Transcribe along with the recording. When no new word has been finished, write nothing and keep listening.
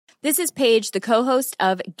This is Paige, the co-host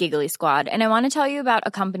of Giggly Squad, and I want to tell you about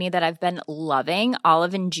a company that I've been loving,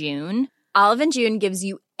 Olive & June. Olive & June gives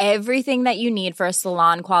you everything that you need for a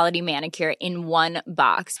salon-quality manicure in one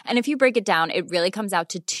box. And if you break it down, it really comes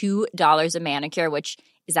out to $2 a manicure, which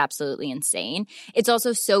is absolutely insane. It's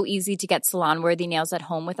also so easy to get salon-worthy nails at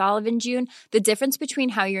home with Olive & June. The difference between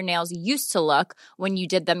how your nails used to look when you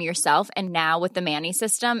did them yourself and now with the Mani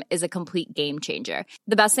system is a complete game changer.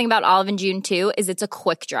 The best thing about Olive & June, too, is it's a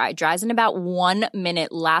quick dry. Dries in about 1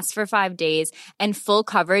 minute, lasts for 5 days, and full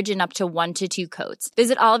coverage in up to 1 to 2 coats.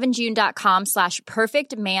 Visit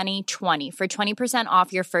oliveandjune.com/perfectmani20 for 20%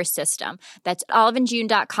 off your first system. That's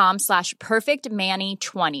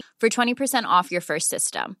oliveandjune.com/perfectmani20 for 20% off your first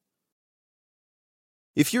system.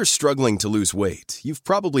 If you're struggling to lose weight, you've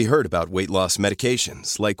probably heard about weight loss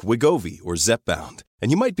medications like Wegovy or Zepbound,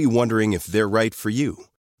 and you might be wondering if they're right for you.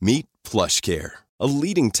 Meet PlushCare, a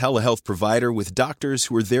leading telehealth provider with doctors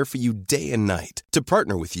who are there for you day and night to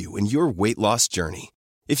partner with you in your weight loss journey.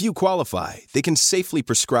 If you qualify, they can safely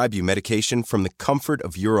prescribe you medication from the comfort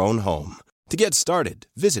of your own home. To get started,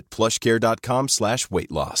 visit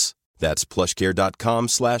plushcare.com/weightloss. That's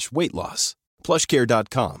plushcare.com/weightloss.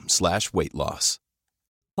 plushcare.com/weightloss.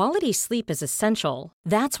 Quality sleep is essential.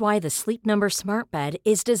 That's why the Sleep Number Smart Bed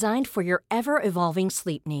is designed for your ever-evolving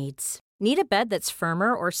sleep needs. Need a bed that's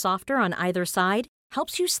firmer or softer on either side?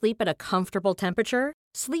 Helps you sleep at a comfortable temperature?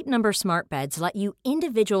 Sleep Number Smart Beds let you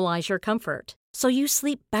individualize your comfort, so you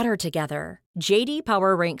sleep better together. JD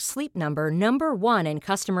Power ranks Sleep Number #1 in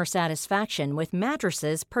customer satisfaction with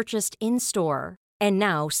mattresses purchased in-store. And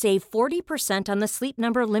now, save 40% on the Sleep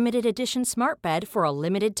Number Limited Edition Smart Bed for a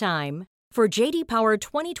limited time. For JD Power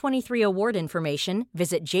 2023 award information,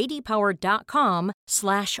 visit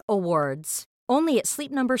jdpower.com/awards. Only at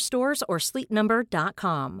Sleep Number stores or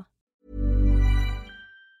sleepnumber.com.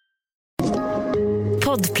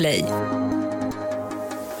 Podplay.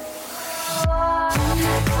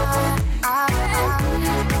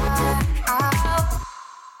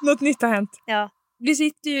 Något nytt har hänt. Ja. Vi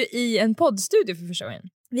sitter ju i en poddstudio för första gången.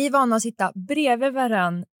 Vi är vana att sitta bredvid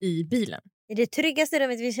varann i bilen. I det tryggaste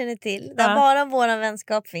rummet vi känner till. Där bara våran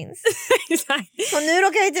vänskap finns. Och nu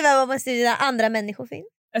råkar vi tyvärr vara på en studio där andra människor finns.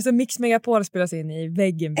 Alltså Mix Megapol spelas in i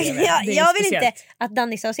väggen bredvid. Ja, jag vill inte att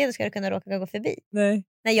Danny Saucedo ska kunna råka gå förbi. Nej.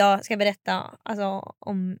 När jag ska berätta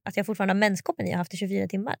om att jag fortfarande har menskoppen jag har haft i 24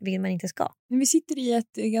 timmar. Vilket man inte ska. Men vi sitter i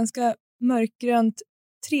ett ganska mörkgrönt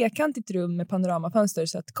trekantigt rum med panoramafönster.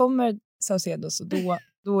 Så att kommer Saucedo så då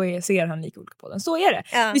ser han lika olika på den. Så är det.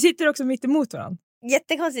 Ja. Vi sitter också mitt emot varandra.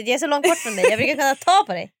 Jättekonstigt, jag är så långt bort från dig. Jag brukar kunna ta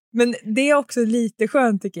på dig. Men det är också lite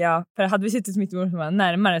skönt tycker jag. För hade vi suttit mitt emot varandra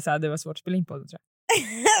närmare så hade det varit svårt att spela in på det, tror jag.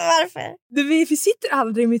 Varför? Vi sitter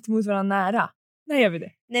aldrig mitt emot varandra nära. När gör vi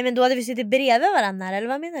det? Nej, men då hade vi suttit bredvid varandra nära, eller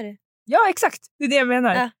vad menar du? Ja, exakt. Det är det jag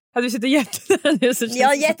menar. Ja. Hade vi suttit jättenära nu så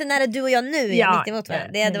ja, jättenära du och jag nu är mitt emot varandra.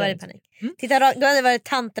 Det hade varit panik. Då hade det varit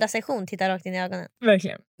tantra-session, titta rakt in i ögonen.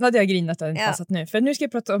 Verkligen. Då hade jag grinat och inte passat nu. För nu ska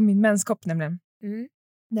jag prata om min menskopp nämligen.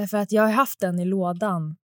 Därför att jag har haft den i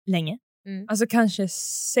lådan länge. Alltså kanske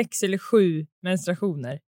 6 eller 7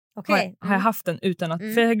 menstruationer. Okay. Har jag haft den utan att,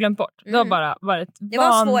 för jag har glömt bort. Det har bara varit det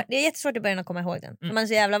var svårt, det är jättesvårt i början att komma ihåg den. För man är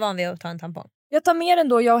så jävla van vid att ta en tampong. Jag tar med den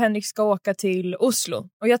då, jag och Henrik ska åka till Oslo.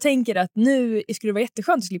 Och jag tänker att nu skulle det vara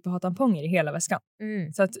jätteskönt att slippa ha tamponger i hela väskan.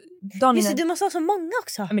 Så att just, du måste ha så många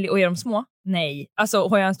också. Och är de små? Nej. Alltså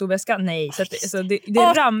har jag en stor väska? Nej. Så, att, så det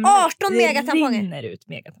 18 megatamponger. Rinner ut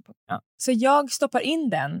megatamponger. Ja. Så jag stoppar in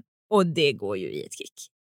den och det går ju i ett kick.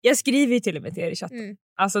 Jag skriver ju till och med till er i chatten.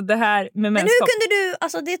 Alltså det här med menskopp. Men hur kunde du,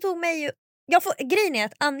 alltså det tog mig ju... Grejen är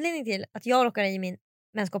att anledningen till att jag råkar i min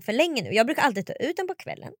menskopp för länge nu. Jag brukar alltid ta ut den på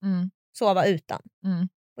kvällen. Sova utan.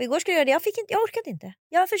 Och igår skulle jag göra det, jag orkade inte.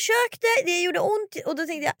 Jag försökte, det gjorde ont och då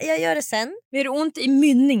tänkte jag gör det sen. Men är det ont i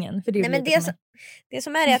mynningen? För det. Nej, men det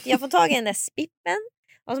som är att jag får tag i den där spippen.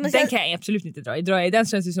 Den kan jag absolut inte dra i. Dra i den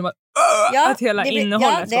känns det som att hela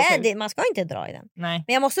innehållet. Man ska inte dra i den. Nej.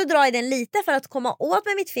 Men jag måste dra i den lite för att komma åt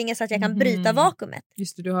med mitt finger så att jag kan bryta vakuumet.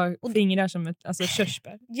 Just det, du har fingrar som ett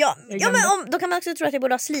körsbär. Ja men då kan man också tro att jag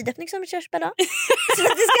borde ha slidöppning som ett körsbär då. Så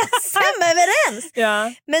att det ska stämma överens.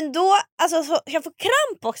 Ja. Men då, så jag får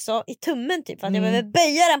kramp också i tummen typ. För att jag behöver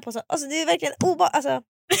böja den på så. Alltså det är verkligen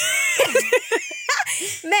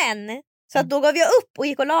Men, så att då gav jag upp och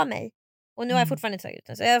gick och la mig. Och nu har jag fortfarande inte tagit ut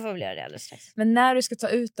den. Så jag får väl göra det alldeles strax. Men när du ska ta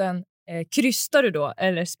ut den, krystar du då?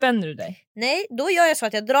 Eller spänner du dig? Nej, då gör jag så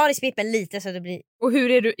att jag drar i spippen lite så att det blir... Och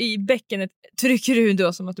hur är du i bäckenet? Trycker du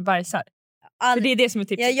då som att du bajsar? För det är det som är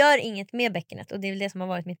tipset. Jag gör inget med bäckenet. Och det är väl det som har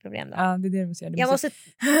varit mitt problem då. Ja, det är det du måste göra. Jag måste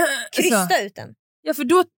krysta ut den. Ja, för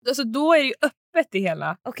då är det ju öppet i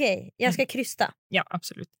hela. Okej, jag ska krysta. Ja,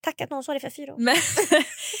 absolut. Tack att någon sa det för 4 år.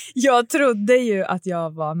 Jag trodde ju att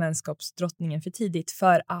jag var mänskapsdrottningen för tidigt.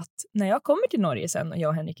 För att när jag kommer till Norge sen och jag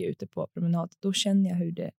och Henrik är ute på promenad, då känner jag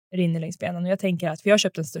hur det rinner längs benen. Och jag tänker att, för jag har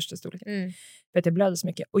köpt den största storleken. För att jag blöder så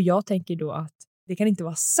mycket. Och jag tänker då att det kan inte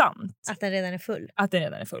vara sant. Att den redan är full. Att den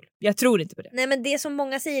redan är full. Jag tror inte på det. Nej, men det som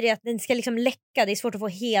många säger är att den ska liksom läcka. Det är svårt att få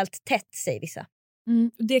helt tätt, säger vissa.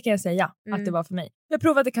 Det kan jag säga att det var för mig. Jag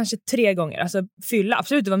provade kanske 3 gånger. Alltså fylla,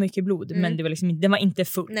 absolut det var mycket blod. Men det var liksom, den var inte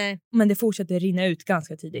full. Nej. Men det fortsatte rinna ut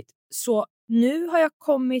ganska tidigt. Så nu har jag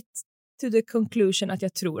kommit to the conclusion att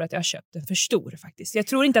jag tror att jag har köpt den för stor faktiskt. Jag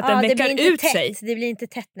tror inte att den väcker ut tätt. sig. Det blir inte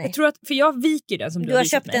tätt, nej. Jag tror att, för jag viker den som du har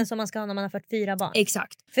köpt den som man ska ha när man har 44 barn.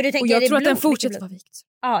 Exakt. För du tänker, och jag tror att den blod, fortsätter vara vikt.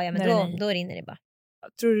 Ja, men då rinner det bara.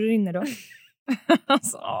 Jag tror det rinner då.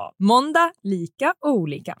 Alltså, måndag, lika och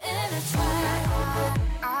olika.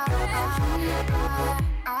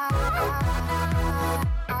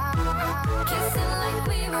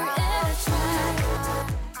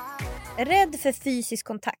 Rädd för fysisk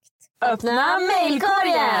kontakt. Öppna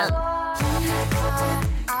mejlkorgen!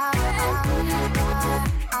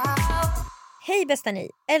 Hej bästa ni,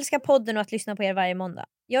 älskar podden och att lyssna på er varje måndag.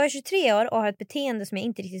 Jag är 23 år och har ett beteende som jag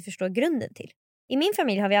inte riktigt förstår grunden till. I min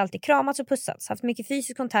familj har vi alltid kramats och pussats, haft mycket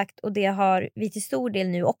fysisk kontakt och det har vi till stor del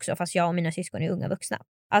nu också fast jag och mina syskon är unga vuxna.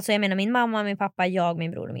 Alltså jag menar min mamma, min pappa, jag,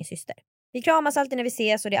 min bror och min syster. Vi kramas alltid när vi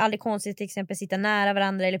ses och det är aldrig konstigt till exempel sitta nära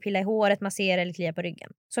varandra eller pilla i håret, massera eller klia på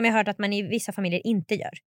ryggen. Som jag har hört att man i vissa familjer inte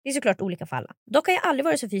gör. Det är såklart olika för alla. Dock har jag aldrig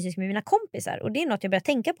varit så fysisk med mina kompisar och det är något jag börjat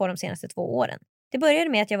tänka på de senaste 2 åren. Det började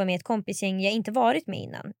med att jag var med i ett kompisgäng jag inte varit med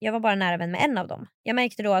innan. Jag var bara nära vän med en av dem. Jag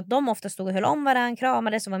märkte då att de ofta stod och höll om varandra,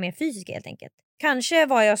 kramades och var mer fysiska helt enkelt. Kanske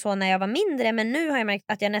var jag så när jag var mindre men nu har jag märkt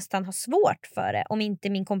att jag nästan har svårt för det om inte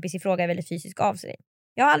min kompis i fråga är väldigt fysisk av sig.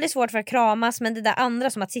 Jag har aldrig svårt för att kramas men det där andra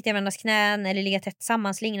som att sitta i varandras knän eller ligga tätt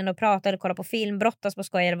sammanslignande och prata eller kolla på film, brottas på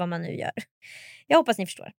skoj eller vad man nu gör. Jag hoppas ni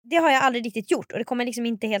förstår. Det har jag aldrig riktigt gjort och det kommer liksom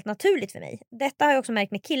inte helt naturligt för mig. Detta har jag också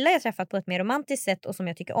märkt med killar jag träffat på ett mer romantiskt sätt och som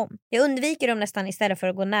jag tycker om. Jag undviker dem nästan istället för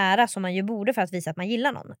att gå nära som man ju borde för att visa att man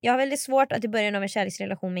gillar någon. Jag har väldigt svårt att i början av en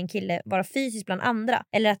kärleksrelation med en kille vara fysisk bland andra.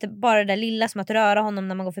 Eller att det bara det där lilla som att röra honom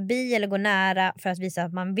när man går förbi eller går nära för att visa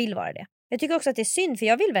att man vill vara det. Jag tycker också att det är synd för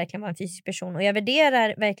jag vill verkligen vara en fysisk person och jag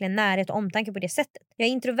värderar verkligen närhet och omtanke på det sättet. Jag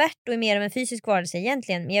är introvert och är mer av en fysisk varelse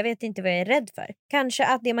egentligen men jag vet inte vad jag är rädd för. Kanske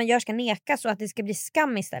att det man gör ska nekas och att det ska bli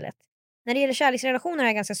skam istället. När det gäller kärleksrelationer är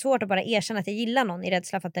det ganska svårt att bara erkänna att jag gillar någon i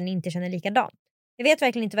rädsla för att den inte känner likadant. Jag vet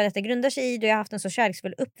verkligen inte vad detta grundar sig i då jag har haft en så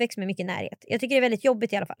kärleksfull uppväxt med mycket närhet. Jag tycker det är väldigt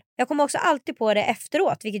jobbigt i alla fall. Jag kommer också alltid på det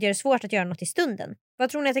efteråt vilket gör det svårt att göra något i stunden. Vad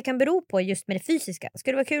tror ni att det kan bero på just med det fysiska?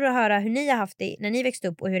 Skulle det vara kul att höra hur ni har haft det när ni växte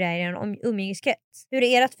upp och hur det är i er umgängeskrets? Hur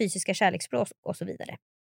är ert fysiska kärleksspråk och så vidare?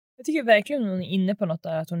 Jag tycker verkligen hon är inne på något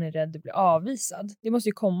där att hon är rädd att bli avvisad. Det måste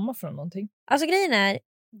ju komma från någonting. Alltså grejen är,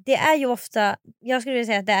 det är ju ofta, jag skulle vilja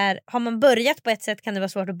säga att det är, har man börjat på ett sätt kan det vara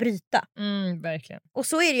svårt att bryta. Verkligen. Och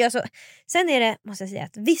så är det ju alltså, sen är det, måste jag säga,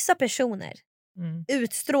 att vissa personer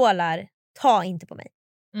utstrålar, ta inte på mig.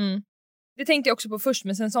 Det tänkte jag också på först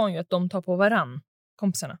men sen sa hon ju att de tar på varann,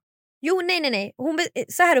 kompisarna. Jo, nej.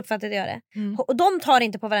 Så här uppfattade jag det. Och de tar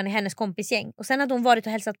inte på varandra i hennes kompisgäng. Och sen hade hon varit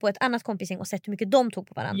och hälsat på ett annat kompisgäng och sett hur mycket de tog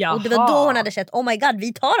på varandra. Jaha. Och det var då hon hade sett, oh my god,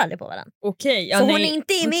 vi tar aldrig på varandra. Okay, så hon är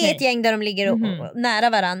inte med i ett gäng där de ligger och nära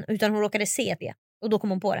varandra utan hon råkade se det. Och då kom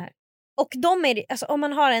hon på det här. Och de är, alltså, om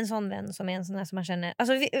man har en sån vän som är en sån här som man känner,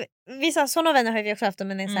 alltså vissa såna vänner har vi också haft,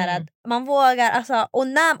 men det är så här att man vågar, alltså, och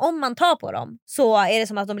om man tar på dem så är det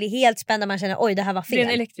som att de blir helt spända, man känner oj det här var fel. Det är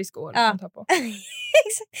en elektrisk år man tar på.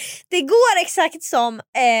 Det går exakt som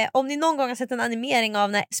om ni någon gång har sett en animering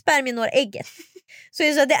av när spermien når ägget. Så är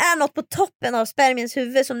det så att det är något på toppen av spermiens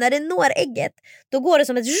huvud som när det når ägget då går det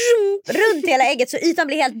som ett runt hela ägget så ytan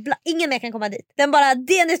blir helt ingen mer kan komma dit. Den bara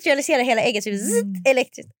deindustrialiserar hela ägget så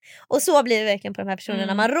elektriskt. Och så blir det verkligen på de här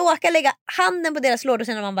personerna. Man råkar lägga handen på deras lår och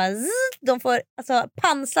sen när man bara de får alltså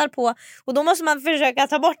pansar på och då måste man försöka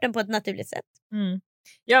ta bort den på ett naturligt sätt.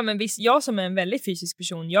 Ja men visst, jag som är en väldigt fysisk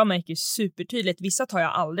person, jag märker supertydligt, vissa tar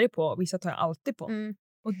jag aldrig på, vissa tar jag alltid på.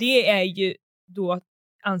 Och det är ju då,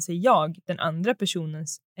 anser jag, den andra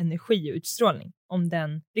personens energi och utstrålning. Om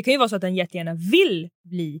den, det kan ju vara så att den jättegärna vill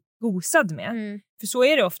bli gosad med. För så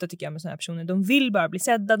är det ofta tycker jag med såna här personer. De vill bara bli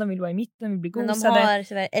sedda, de vill vara i mitten, de vill bli gosade. Men de har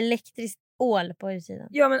sådär elektriskt ål på utsidan.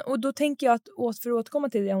 Ja men och då tänker jag att för att återkomma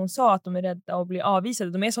till det hon sa att de är rädda att bli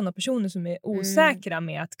avvisade. De är sådana personer som är osäkra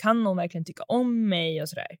med att kan någon verkligen tycka om mig och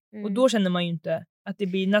sådär. Och då känner man ju inte att det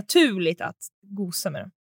blir naturligt att gosa med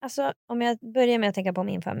dem. Alltså om jag börjar med att tänka på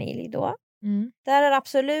min familj då. Där är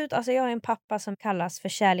absolut, alltså jag har en pappa som kallas för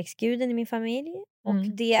kärleksguden i min familj. Och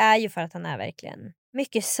det är ju för att han är verkligen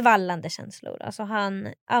mycket svallande känslor. Alltså han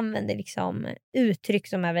använder liksom uttryck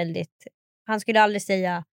som är väldigt, Han skulle aldrig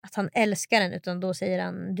säga att han älskar den, utan då säger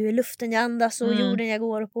han du är luften jag andas och jorden jag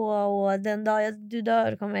går på, och den dag du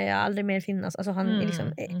dör kommer jag aldrig mer finnas. Alltså han är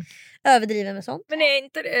liksom överdriven med sånt. Men är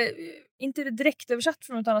inte det direkt översatt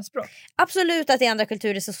från något annat språk? Absolut att i andra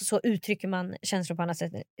kulturer så uttrycker man känslor på annat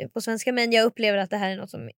sätt på svenska, men jag upplever att det här är något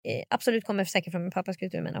som absolut kommer säkert från min pappas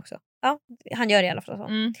kultur, men också han gör det i alla fall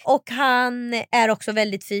så. Och han är också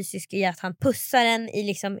väldigt fysisk i att han pussar den i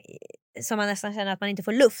liksom, som man nästan känner att man inte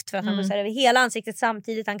får luft för att han pussar över hela ansiktet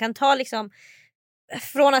samtidigt. Han kan ta liksom,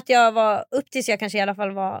 från att jag var upp tills jag kanske i alla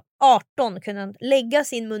fall var 18, kunde han lägga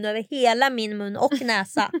sin mun över hela min mun och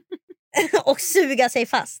näsa och suga sig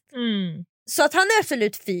fast. Så att han är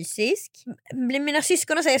absolut fysisk. Mina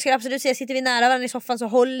syskon och jag skulle absolut säga, sitter vi nära varandra i soffan så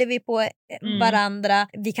håller vi på varandra.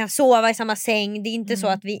 Vi kan sova i samma säng. Det är inte så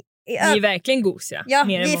att vi är verkligen gosiga. Ja,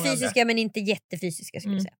 vi är fysiska men inte jättefysiska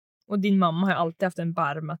skulle jag säga. Och din mamma har alltid haft en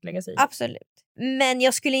barm att lägga sig i. Absolut. Men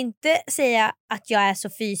jag skulle inte säga att jag är så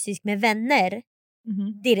fysisk med vänner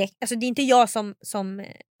direkt. Alltså det är inte jag som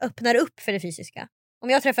öppnar upp för det fysiska. Om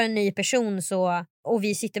jag träffar en ny person och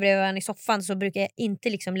vi sitter bredvid varandra i soffan, så brukar jag inte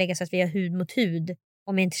liksom lägga så att vi har hud mot hud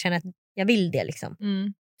om jag inte känner att jag vill det liksom.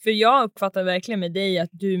 För jag uppfattar verkligen med dig att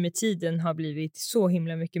du med tiden har blivit så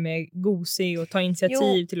himla mycket mer gosig och ta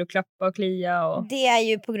initiativ till att klappa och klia. Och... Det är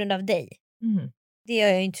ju på grund av dig. Det gör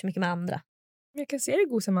jag ju inte så mycket med andra. Jag kan se dig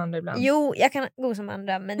gosa med andra ibland. Jo, jag kan gosa med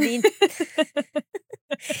andra, men det är inte...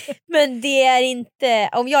 men det är inte...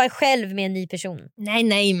 Om jag är själv med en ny person.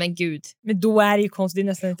 Nej, men gud. Men då är det ju konstigt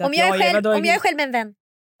nästan inte om jag är själv med en vän.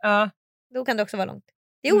 Då kan det också vara långt.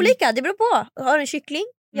 Det är olika, det beror på. Har du en kyckling?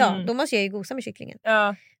 Ja, då måste jag ju gosa med kycklingen.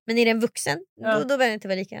 Men är det en vuxen? Då behöver det inte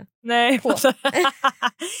vara lika. Nej, på.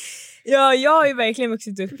 Ja, jag har ju verkligen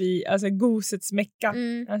vuxit upp i gosets mecka.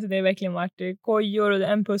 Alltså det har verkligen varit kojor och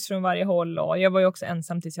en puss från varje håll. Och jag var ju också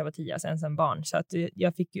ensam tills jag var 10, alltså ensam barn. Så att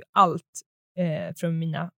jag fick ju allt från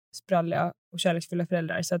mina spralliga och kärleksfulla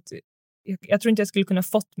föräldrar. Så att jag tror inte jag skulle kunna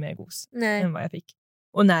fått mer gos än vad jag fick.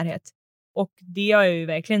 Och närhet. Och det har ju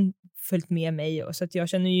verkligen följt med mig. Så att jag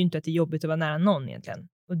känner ju inte att det är jobbigt att vara nära någon egentligen.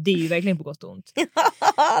 Och det är ju verkligen på gott och ont.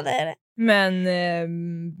 Ja, det är det. Men...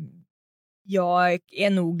 jag är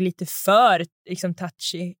nog lite för liksom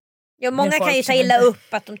touchy. Ja, många kan ju ta illa upp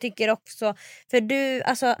att de tycker också. För du,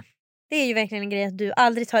 alltså det är ju verkligen en grej att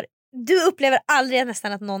du upplever aldrig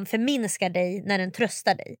nästan att någon förminskar dig när den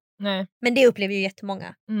tröstar dig. Nej. Men det upplever ju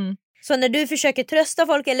jättemånga. Så när du försöker trösta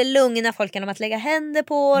folk eller lugna folk genom att lägga händer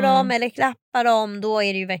på dem eller klappa dem, då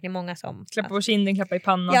är det ju verkligen många som... Klappa på kinden, klappa i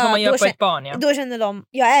pannan som man gör på ett barn. Då känner de,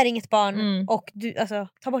 jag är inget barn och du, alltså,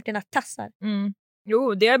 ta bort dina tassar.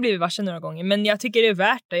 Jo, det har blivit varse några gånger. Men jag tycker det är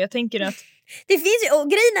värt det. Jag tänker att... Det finns ju, och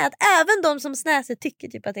grejen är att även de som snäser tycker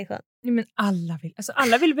typ att det är skönt. Nej, men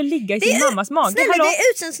alla vill väl ligga i sin mammas mage. Snälla, det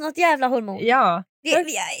utsänds något jävla hormon. Ja.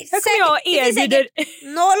 Här kommer jag erbjuder...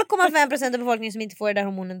 0,5% av befolkningen som inte får det där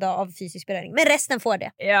hormonen av fysisk beröring. Men resten får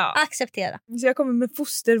det. Ja. Acceptera. Så jag kommer med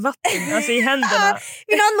fostervatten i händerna.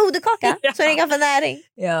 Vill du ha en moderkaka så det kan få näring?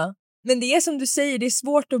 Ja. Men det är som du säger, det är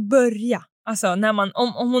svårt att börja. Alltså när man,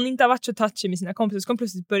 om hon inte har varit så touchy med sina kompisar så kommer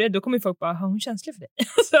plötsligt börja, då kommer folk bara, har hon känsla för dig?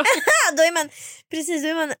 då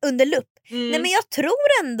är man under lupp. Nej, men jag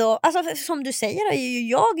tror ändå, alltså som du säger har ju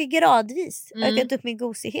jag gradvis ökat upp min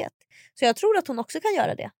gosighet. Så jag tror att hon också kan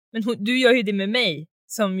göra det. Men du gör ju det med mig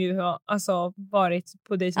som ju har varit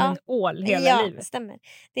på dig som en ål hela livet. Ja, stämmer.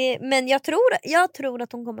 Men jag tror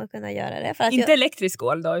att hon kommer att kunna göra det. För att inte elektrisk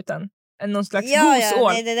ål då, utan någon slags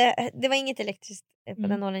gosål. Nej, det var inget elektriskt på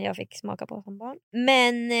den ålen jag fick smaka på som barn.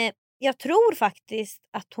 Men jag tror faktiskt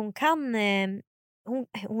att hon kan...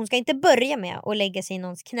 Hon ska inte börja med att lägga sig i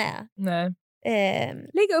någons knä. Nej.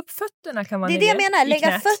 Lägga upp fötterna kan man. Det är det jag menar,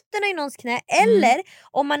 lägga fötterna i någons knä. Eller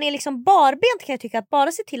om man är liksom barbent kan jag tycka att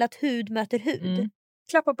bara se till att hud möter hud.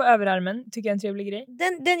 Klappa på överarmen tycker jag är en trevlig grej.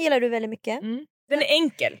 Den gillar du väldigt mycket. Den är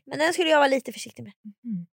enkel. Men den skulle jag vara lite försiktig med.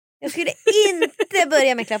 Jag skulle inte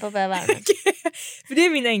börja med klappa på överarmen. För det är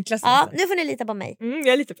min enklaste. Ja, nu får ni lita på mig.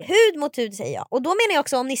 Jag litar på. Hud mot hud säger jag. Och då menar jag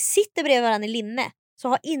också om ni sitter bredvid varandra i linne så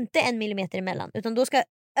ha inte 1 millimeter emellan. Utan då ska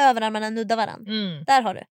överarmarna nudda varandra. Där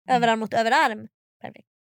har du. Överarm mot överarm. Perfekt.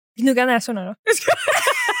 Gnugga näsorna då.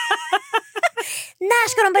 När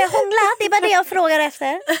ska de börja hångla? Det är bara det jag frågar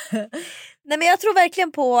efter. Nej, men jag tror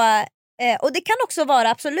verkligen på... och det kan också vara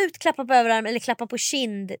absolut klappa på överarm eller klappa på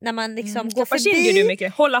kind när man liksom går klappa förbi. Kind gör du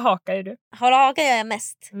mycket. Hålla haka är du. Hålla haka gör jag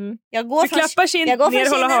mest. Jag går från klappa kind, jag går ner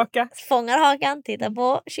hålla haka. Fångar hakan, tittar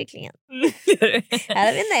på kycklingen.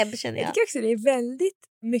 Här är vi näbb känner jag. Jag tycker också det är väldigt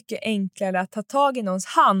mycket enklare att ta tag i någons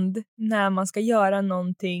hand när man ska göra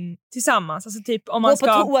någonting tillsammans. Alltså typ om man gå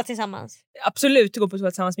på toa tillsammans. Absolut gå på toa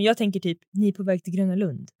tillsammans, men jag tänker typ ni är på väg till Gröna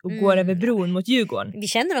Lund och går över bron mot Djurgården. Vi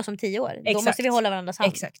känner oss om 10 år. Exakt. Då måste vi hålla varandras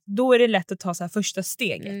hand. Exakt. Då är det lätt att ta så här första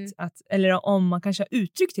steget. Eller om man kanske har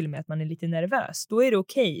uttryckt till och med att man är lite nervös, då är det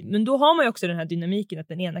okej. Men då har man ju också den här dynamiken att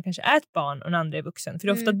den ena kanske är ett barn och den andra är vuxen. För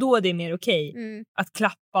det är ofta då det är mer okej att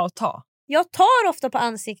klappa och ta. Jag tar ofta på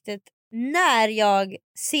ansiktet när jag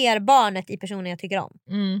ser barnet i personen jag tycker om.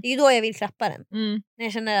 Det är ju då jag vill klappa den. När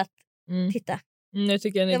jag känner att, titta. Nu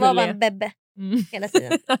tycker jag det var bara en bebbe hela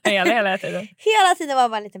tiden. hela tiden. Hela tiden var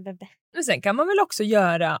bara en liten bebbe. Men sen kan man väl också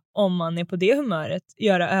göra, om man är på det humöret,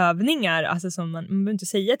 göra övningar. Alltså som man behöver inte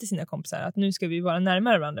säga till sina kompisar att nu ska vi vara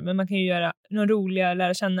närmare varandra. Men man kan ju göra några roliga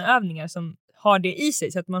lära känna övningar som har det i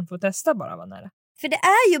sig så att man får testa bara vara nära. För det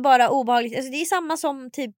är ju bara obehagligt. Alltså det är samma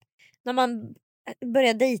som typ när man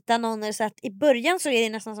börjar dejta någon, så att i början så är det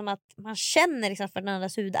nästan som att man känner liksom för den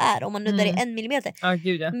andras hud är om man nuddar i 1 millimeter.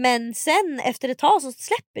 Gud, ja. Men sen efter ett tag så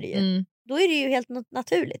släpper det ju. Då är det ju helt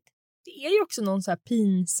naturligt. Det är ju också någon så här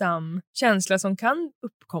pinsam känsla som kan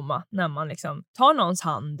uppkomma när man liksom tar någons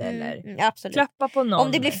hand eller klappar på någon.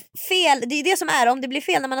 Om det blir fel, det är det som är, om det blir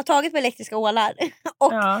fel när man har tagit på elektriska ålar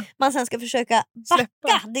och man sen ska försöka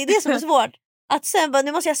backa, det är det som är svårt. Att sen bara,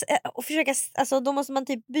 nu måste jag försöka, alltså då måste man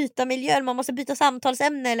typ byta miljö, man måste byta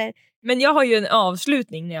samtalsämne eller... Men jag har ju en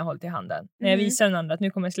avslutning när jag håller till handen. När jag visar den andra att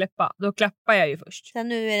nu kommer jag släppa, då klappar jag ju först. Sen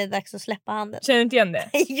nu är det dags att släppa handen. Känner du inte igen det?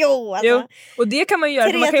 Jo. Och det kan man ju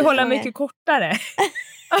göra, för man kan ju hålla mycket kortare.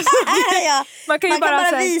 Alltså, man kan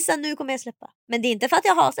bara visa, nu kommer jag släppa. Men det är inte för att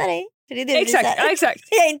jag hatar dig. För det är det exakt.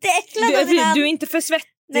 Jag är inte äcklad av din hand. Du är inte för svettig.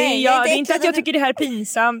 Nej, det är inte att jag tycker det här är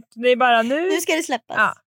pinsamt. Det är bara nu. Nu ska det släppas.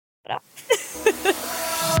 Ja. Bra.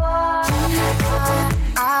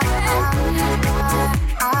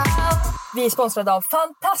 Vi är sponsrade av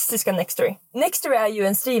fantastiska Nextory. Nextory är ju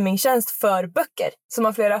en streamingtjänst för böcker som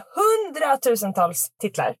har flera 100,000-tals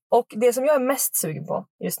titlar. Och det som jag är mest sugen på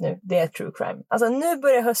just nu, det är true crime. Alltså nu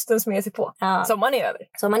börjar hösten smyga sig på. Ja. Sommaren är över.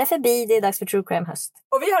 Sommaren är förbi, det är dags för true crime höst.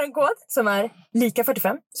 Och vi har en kod som är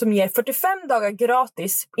lika45 som ger 45 dagar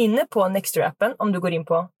gratis inne på Nextory-appen om du går in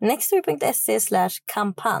på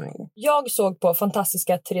nextory.se/kampanj. Jag såg på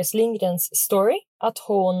fantastiska Therese Lindgrens story att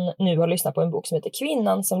hon nu har lyssnat på en bok som heter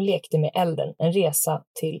Kvinnan som lekte med elden. En resa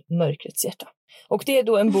till mörkrets hjärta. Och det är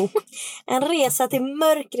då en bok... En resa till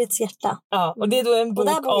mörkrets hjärta. Ja, och det är då en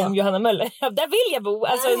bok om Johanna Möller. Ja, där vill jag bo,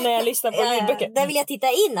 alltså när jag lyssnar på ljudböcker. Där vill jag titta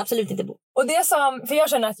in, absolut inte bo. Och det som, för jag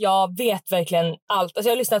känner att jag vet verkligen allt. Alltså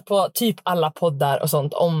jag har lyssnat på typ alla poddar och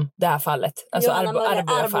sånt om det här fallet. Alltså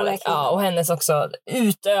Arboga-fallet. Ja, och hennes också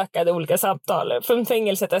utökade olika samtal. Från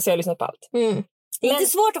fängelset, alltså jag har lyssnat på allt. Det är inte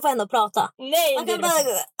svårt att få henne att prata. Nej, man kan bara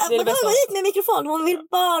gå dit med mikrofon. Hon vill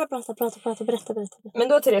bara prata, berätta. Men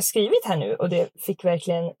då har Therese skrivit här nu och det fick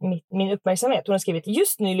verkligen min uppmärksamhet. Hon har skrivit,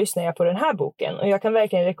 just nu lyssnar jag på den här boken och jag kan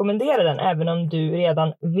verkligen rekommendera den även om du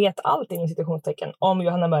redan vet allt inom citationstecken om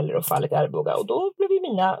Johanna Möller och fallet i Arboga. Och då blev ju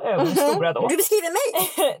mina ögon stora då. Du beskriver mig!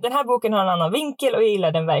 Den här boken har en annan vinkel och jag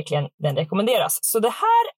gillar den verkligen. Den rekommenderas. Så det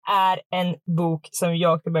här är en bok som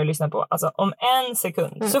jag ska börja lyssna på. Alltså om 1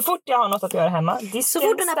 sekund. Så fort jag har något att göra hemma. Så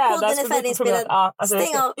fort den här podden är färdiginspelad,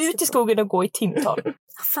 stäng av. Ut i skogen och gå i timtal.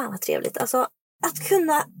 Fan vad trevligt. Alltså, att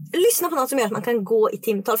kunna lyssna på något som gör att man kan gå i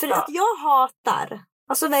timtal. För att jag hatar,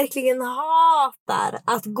 alltså verkligen hatar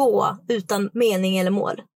att gå utan mening eller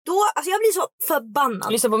mål. Då, alltså jag blir så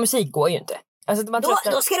förbannad. Lyssna på musik går ju inte. Alltså,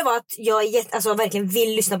 då ska det vara att jag verkligen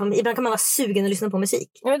vill lyssna på musik. Ibland kan man vara sugen att lyssna på musik.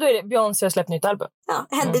 Ja, men då är det Beyoncé har släppt nytt album. Ja,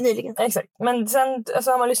 hände nyligen. Exakt. Men sen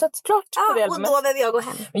har man lyssnat klart på det albumet. Och då behöver jag gå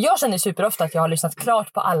hem. Men jag känner superofta att jag har lyssnat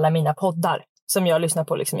klart på alla mina poddar som jag lyssnar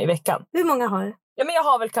på liksom i veckan. Hur många har du? Ja, men jag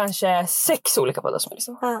har väl kanske 6 olika poddar som jag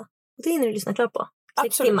lyssnar på. Ja, och det hinner du lyssna klart på.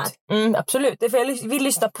 6 timmar. Absolut. Det är för jag vill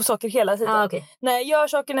lyssna på saker hela tiden. Okay. När jag gör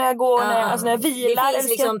saker, när jag går, när jag vilar. Det finns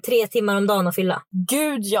liksom 3 timmar om dagen att fylla.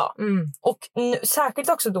 Gud, ja. Och särskilt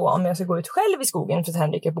också då om jag ska gå ut själv i skogen för att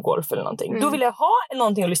Henrik på golf eller någonting. Då vill jag ha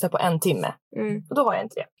någonting att lyssna på 1 timme. Och då har jag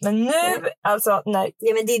inte det. Men nu, alltså, när...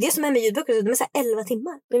 Ja, men det är det som är med ljudböcker. De är så här 11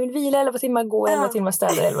 timmar. Jag vill vila 11 timmar, gå 11 timmar,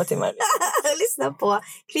 städa 11 timmar. Lyssna på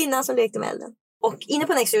Kvinnan som lekte med elden. Och inne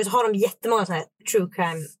på Nextory så har de jättemånga såna här true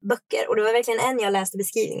crime-böcker. Och det var verkligen en jag läste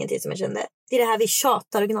beskrivningen till som jag kände. Det är det här vi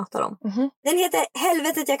tjatar och gnatar om. Den heter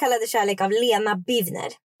Helvetet jag kallade kärlek av Lena Bivner.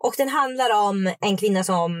 Och den handlar om en kvinna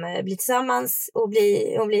som blir tillsammans och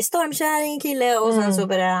hon blir stormkär i en kille. Och sen så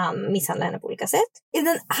börjar han misshandla henne på olika sätt.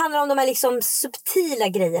 Den handlar om de här liksom subtila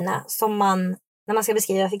grejerna som man... När man ska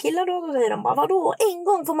beskriva för killar då säger de bara, vadå? En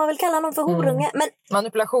gång får man väl kalla någon för horunge. Men,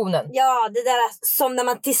 manipulationen. Ja, det där som när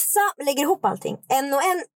man lägger ihop allting. En och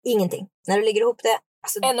en, ingenting. När du lägger ihop det,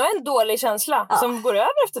 Alltså, ännu en dålig känsla som går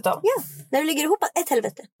över efter ett tag. Ja, när du ligger ihop ett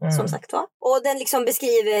helvete, som sagt va. Och den liksom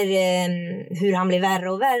beskriver hur han blir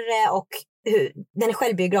värre och värre och hur den är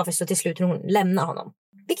självbiografisk och till slut hur hon lämnar honom.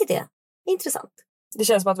 Vilket är intressant. Det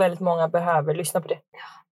känns som att väldigt många behöver lyssna på det. Ja.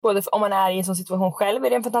 Både om man är i en sån situation själv är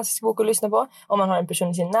det en fantastisk bok att lyssna på. Om man har en person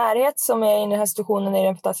i sin närhet som är i den här situationen är det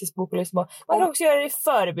en fantastisk bok att lyssna på. Man kan också göra det i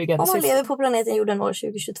förebyggande. Om man lever på planeten jorden år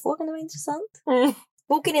 2022 kan det vara intressant.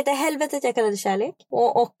 Boken heter Helvetet jag kallade kärlek.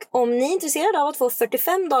 Och om ni är intresserade av att få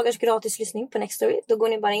 45 dagars gratis lyssning på Nextory, då går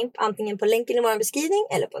ni bara in antingen på länken i vår beskrivning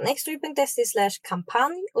eller på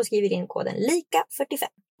nextory.se/kampanj och skriver in koden LIKA45.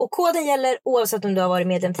 Och koden gäller oavsett om du har varit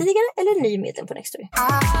medlem tidigare eller ny medlem på Nextory.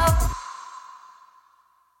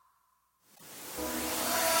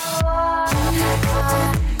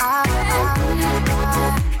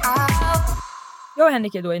 Jag och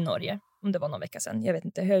Henrik är då i Norge, om det var någon vecka sedan. Jag vet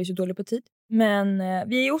inte, jag är ju så dålig på tid. Men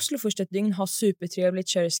vi är i Oslo först ett dygn, har supertrevligt,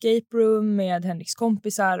 kör escape room med Henriks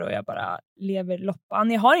kompisar och jag bara lever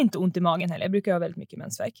loppan. Jag har inte ont i magen heller, jag brukar ha väldigt mycket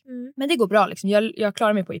mensvärk. Men det går bra liksom, jag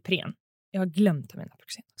klarar mig på Ipren. Jag har glömt med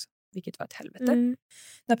Naproxen också, vilket var ett helvete.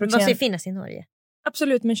 Naproxen... Vad ska finnas i Norge?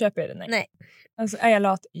 Absolut, men köper jag det? Nej. Alltså, är jag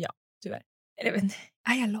lat? Ja, tyvärr. Eller vet inte,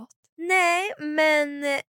 är jag lat? Nej, men...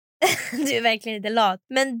 du är verkligen inte lat.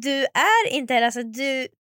 Men du är inte heller, alltså du...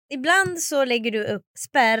 Ibland så lägger du upp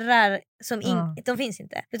spärrar som de finns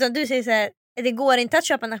inte. Utan du säger så här, det går inte att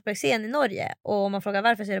köpa Naproxen i Norge. Och om man frågar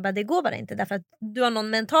varför så är det bara, det går bara inte. Därför att du har någon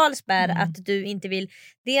mental spärr att du inte vill,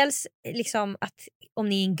 dels liksom att om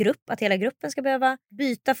ni är en grupp, att hela gruppen ska behöva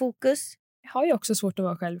byta fokus. Jag har ju också svårt att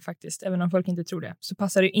vara själv faktiskt, även om folk inte tror det. Så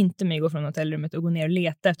passar det inte mig att gå från hotellrummet och gå ner och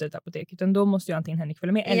leta efter ett apotek. Utan då måste ju antingen Henrik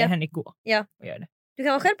följa med eller Henrik gå och göra det. Du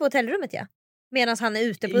kan vara själv på hotellrummet, medan han är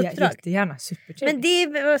ute på uppdrag. Ja, jättegärna, supertrevligt. Men det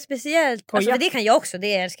var speciellt, alltså, för det kan jag också,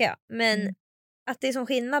 det älskar jag. Men att det är som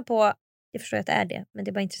skillnad på, jag förstår att det är det, men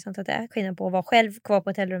det är bara intressant att det är skillnad på att vara själv kvar på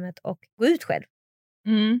hotellrummet och gå ut själv.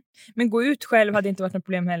 Men gå ut själv hade inte varit något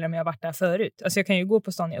problem heller om jag varit där förut. Alltså jag kan ju gå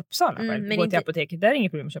på stan i Uppsala själv, gå till apoteket, där är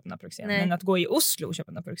inget problem att köpa Naproxen. Men att gå i Oslo och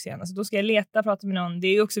köpa Naproxen, alltså då ska jag leta, prata med någon. Det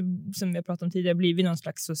är ju också, som vi har pratat om tidigare, blivit någon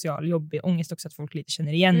slags social jobbig ångest också, att folk lite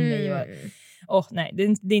känner igen mig. Och, nej, det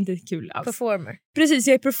är inte kul alls. Performer. Precis,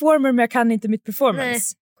 jag är performer men jag kan inte mitt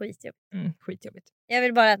performance. Skitjobbigt. Jag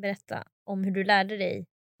vill bara berätta om hur du lärde dig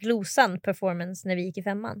glosan performance när vi gick i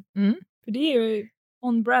 5:an. För det är ju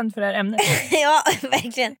on-brand för det här ämnet. Ja,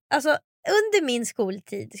 verkligen. Alltså, under min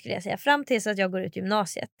skoltid skulle jag säga, fram tills att jag går ut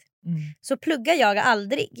gymnasiet, så pluggar jag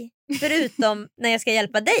aldrig. Förutom när jag ska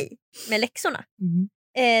hjälpa dig med läxorna.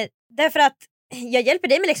 Därför att jag hjälper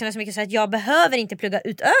dig med läxorna så mycket så att jag behöver inte plugga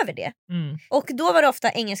utöver det. Och då var det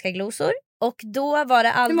ofta engelska glosor. Och då var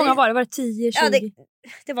det aldrig... Hur många var det? Var det 10, 20? Ja,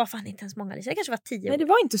 det var fan inte ens många. Det kanske var 10 ord. Nej, det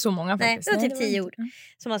var inte så många faktiskt. Nej, det var typ 10 ord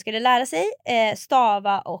som man skulle lära sig.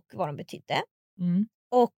 Stava och vad de betydde.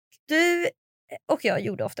 Och du och jag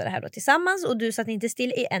gjorde ofta det här då tillsammans. Och du satt inte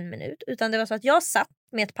still i 1 minut. Utan det var så att jag satt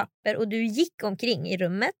med ett papper och du gick omkring i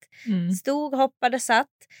rummet. Stod, hoppade, satt.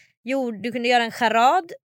 Du kunde göra en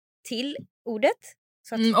charad till ordet.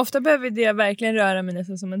 Så att... ofta behöver det verkligen röra mig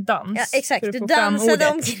nästan som en dans. Ja, exakt. Du dansade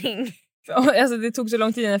omkring. Alltså, det tog så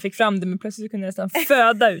lång tid innan jag fick fram det, men plötsligt kunde jag nästan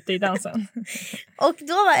föda ut det i dansen. Och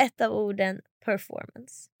då var ett av orden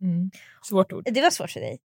performance. Svårt ord. Det var svårt för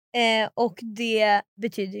dig. Och det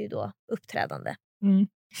betyder ju då uppträdande.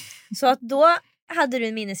 Så att då hade du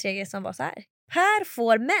en minnesregel som var så här: Per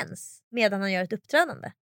får mens medan han gör ett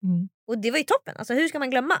uppträdande. Och det var ju toppen. Alltså hur ska man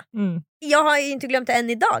glömma? Jag har ju inte glömt det än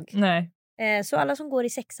idag. Nej. Så alla som går i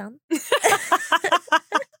 6:an.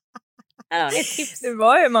 Det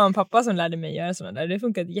var ju mamma och pappa som lärde mig göra sådana där. Det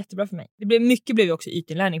funkade jättebra för mig. Mycket blev ju också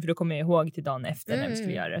ytinlärning, för då kommer jag ihåg till dagen efter när vi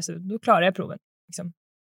skulle göra det. Så då klarade jag proven. Liksom.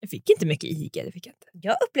 Jag fick inte mycket IG, det fick jag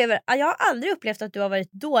inte. Jag har aldrig upplevt att du har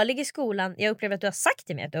varit dålig i skolan. Jag upplever att du har sagt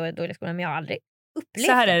till mig att du har varit dålig i skolan, men jag har aldrig upplevt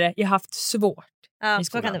så här är det. Jag har haft svårt i skolan.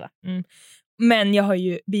 Så kan det vara. Men jag har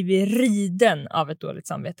ju blivit riden av ett dåligt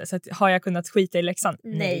samvete. Så att, har jag kunnat skita i läxan?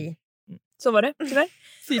 Nej. Så var det, tyvärr.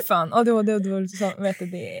 Fy fan. Det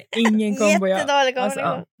är ingen kombo. Jättedålig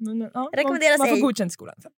kombo. Rekommenderas man får godkänt i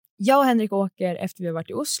skolan. Jag och Henrik åker efter vi har varit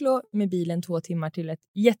i Oslo med bilen 2 timmar till ett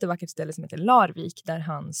jättevackert ställe som heter Larvik, där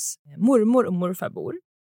hans mormor och morfar bor.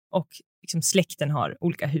 Och liksom släkten har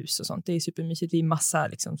olika hus och sånt. Det är supermysigt. Vi är massa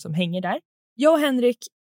liksom som hänger där. Jag och Henrik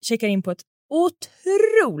checkar in på ett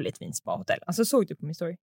otroligt fint spa-hotell. Alltså, såg du på min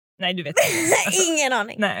story? Nej, du vet inte. Alltså, ingen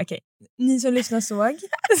aning. Nej, okej. Ni som lyssnar såg.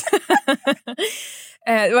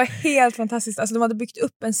 Det var helt fantastiskt. Alltså, de hade byggt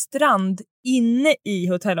upp en strand inne i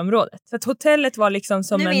hotellområdet. Så att hotellet var liksom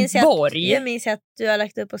som en borg. Jag minns att du har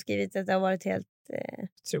lagt upp och skrivit att det har varit helt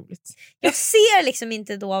Otroligt. Jag ser liksom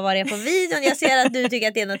inte då vad det är på videon. Jag ser att du tycker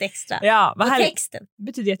att det är något extra. Ja, vad härligt. Texten. Det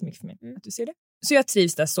betyder jättemycket för mig att du ser det. Så jag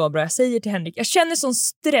trivs där så bra. Jag säger till Henrik, jag känner sån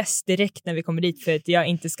stress direkt när vi kommer dit för att jag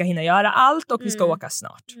inte ska hinna göra allt och vi ska åka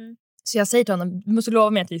snart. Så jag säger till honom, du måste lova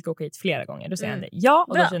mig att vi ska åka hit flera gånger. Då säger han det. Ja,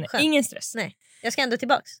 och bra, då känner jag ingen stress. Nej, jag ska ändå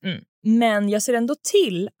tillbaks. Men jag ser ändå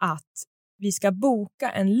till att vi ska boka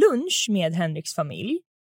en lunch med Henriks familj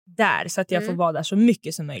där så att jag får vara där så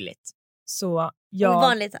mycket som möjligt. Så jag...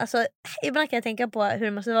 Ovanligt. Alltså, ibland kan jag tänka på hur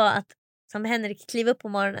det måste vara att som Henrik kliver upp på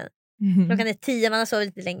morgonen. Klockan är 10, man har sovit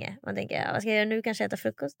lite länge. Man tänker, vad ska jag göra nu? Kanske äta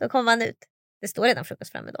frukost. Då kommer man ut. Det står redan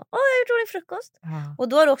frukost framme då. Jag tror det är frukost. Och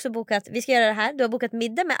då har du också bokat, vi ska göra det här. Du har bokat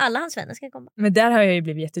middag med alla hans vänner ska komma. Men där har jag ju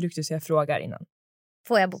blivit jätteduktig så jag frågar innan.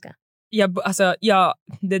 Får jag boka?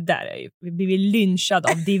 Det där är ju, vi blir lynchad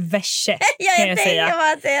av diverse kan jag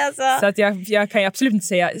säga. Så att jag kan ju absolut inte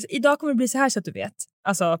säga, idag kommer det bli så här så att du vet.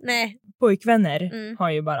 Alltså, nej. Pojkvänner har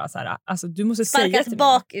ju bara så här, alltså du måste sparkas säga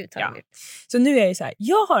bakut. Ja. Så nu är jag ju så här,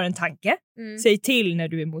 jag har en tanke. Säg till när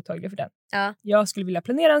du är mottaglig för den. Ja. Jag skulle vilja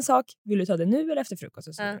planera en sak. Vill du ta det nu eller efter frukost?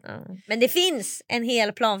 Och så. Men det finns en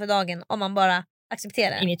hel plan för dagen om man bara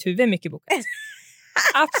accepterar. I mitt huvud är mycket bokat.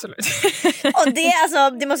 Absolut. Och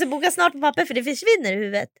det måste bokas snart på papper för det försvinner i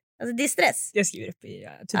huvudet. Alltså det är stress. Jag skriver upp i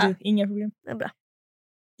inga problem. Det är bra.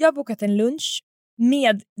 Jag har bokat en lunch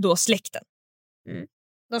med då släkten.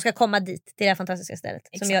 De ska komma dit till det här fantastiska stället.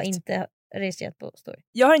 Exakt. Som jag inte har registrerat på story.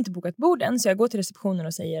 Jag har inte bokat bord än så jag går till receptionen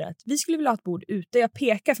och säger att vi skulle vilja ha ett bord ute. Jag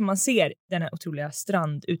pekar för man ser den här otroliga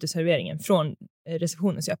stranduteserveringen från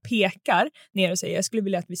receptionen. Så jag pekar ner och säger jag skulle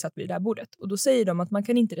vilja att vi satt vid det där bordet. Och då säger de att man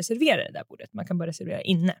kan inte reservera det där bordet. Man kan bara reservera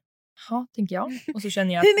inne. Ja, tänker jag. Och så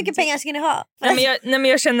känner jag hur mycket pengar ska ni ha? Nej, men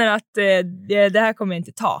jag känner att det här kommer jag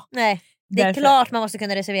inte ta. Nej. Det är klart man måste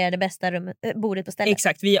kunna reservera det bästa bordet på stället.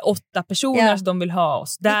 Exakt, vi är 8 personer så de vill ha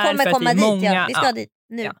oss där. Vi kommer komma dit, många. Vi ska dit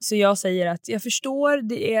nu. Ja. Så jag säger att jag förstår,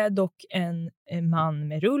 det är dock en man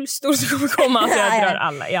med rullstol som kommer komma. Så jag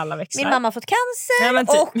drar i alla växlar. Min mamma har fått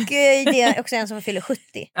cancer och det är också en som fyller 70.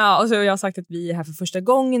 Ja, och så har jag sagt att vi är här för första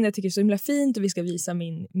gången. Jag tycker det är så himla fint och vi ska visa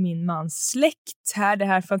min mans släkt här, det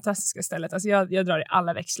här fantastiska stället. Alltså jag drar i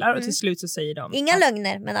alla växlar och till slut så säger de... Inga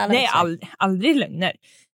lögner, men alla växlar. Nej, aldrig lögner.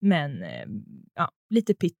 Men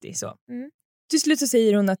lite pittig så. Till slut så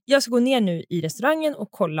säger hon att jag ska gå ner nu i restaurangen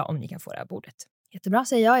och kolla om ni kan få det här bordet. Jättebra,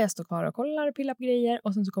 säger jag. Jag står kvar och kollar och pillar på grejer.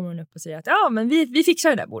 Och sen så kommer hon upp och säger att men vi fixar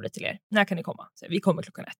det där bordet till er. När kan ni komma? Så vi kommer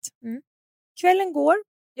 1:00. Kvällen går.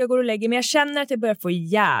 Jag går och lägger men jag känner att jag börjar få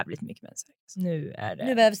jävligt mycket mensvärk.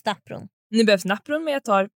 Nu behövs Napron. Nu behövs Napron men jag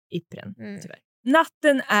tar Ipren tyvärr.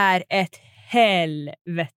 Natten är ett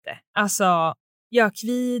helvete. Alltså... Jag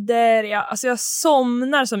kvider, jag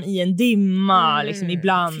somnar som i en dimma liksom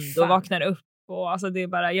ibland och vaknar upp. Och, alltså, det är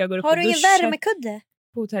bara, jag går upp har och du ingen värmekudde?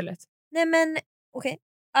 På hotellet. Nej men okej.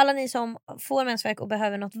 Alla ni som får mensvärk och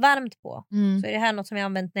behöver något varmt på så är det här något som jag har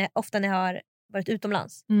använt ofta när jag har varit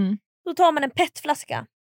utomlands. Då tar man en petflaska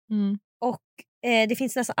och det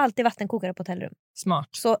finns nästan alltid vattenkokare på hotellrum. Smart.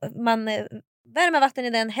 Så man... värmer vatten i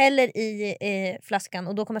den, häller i flaskan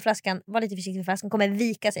och då kommer flaskan, var lite försiktig för flaskan kommer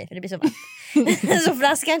vika sig för det blir så varmt. Så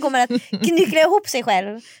flaskan kommer att knyckla ihop sig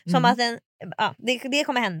själv som att det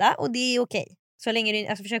kommer hända och det är okej. Så länge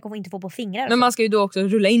du försöker inte få på fingrar. Men man ska ju då också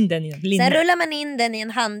rulla in den i en linne. Sen rullar man in den i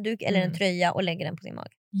en handduk eller en tröja och lägger den på sin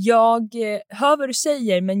mage. Jag hör vad du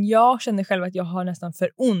säger men jag känner själv att jag har nästan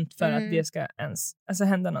för ont för att det ska ens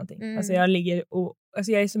hända någonting. Alltså jag ligger och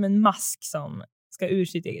jag är som en mask som ska ur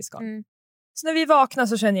sitt eget skal. Så när vi vaknar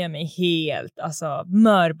så känner jag mig helt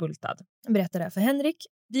mörbultad. Jag berättar det här för Henrik.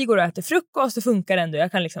 Vi går och äter frukost och funkar ändå.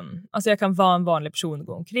 Jag kan vara en vanlig person och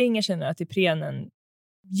gå omkring. Jag känner att Iprenen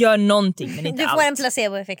gör någonting men inte allt. Du får en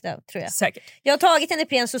placeboeffekt av, tror jag. Säkert. Jag har tagit en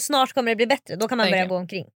Ipren så snart kommer det bli bättre. Då kan man börja gå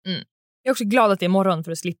omkring. Jag är också glad att det är morgon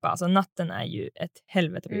för att slippa. Alltså natten är ju ett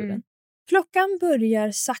helvete på jorden. Klockan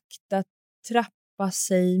börjar sakta trappa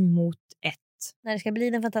sig mot 1. När det ska bli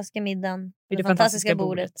den fantastiska middagen, det fantastiska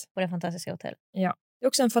bordet på det fantastiska hotell. Ja, det är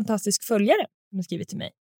också en fantastisk följare som har skrivit till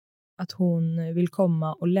mig. Att hon vill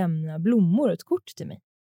komma och lämna blommor och ett kort till mig.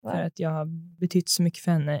 Wow. För att jag har betytt så mycket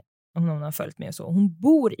för henne om någon har följt mig och så. Hon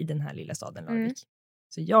bor i den här lilla staden Larvik.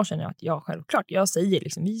 Så jag känner att jag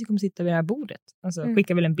säger vi kommer sitta vid det här bordet. Alltså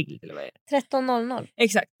skicka väl en bild eller vad det är. 13.00.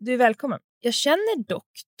 Exakt, du är välkommen. Jag känner dock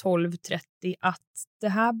 12.30 att det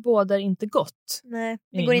här bådar inte gott. Nej,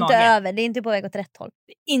 det går inte över. Det är inte på väg åt rätt håll.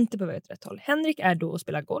 Det är inte på väg åt rätt håll. Henrik är då och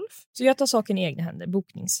spelar golf. Så jag tar saken i egna händer,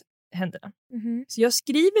 bokningshänderna. Så jag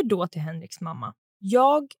skriver då till Henriks mamma.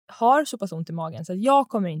 Jag har så pass ont i magen så att jag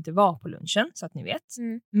kommer inte vara på lunchen, så att ni vet.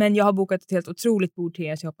 Men jag har bokat ett helt otroligt bord till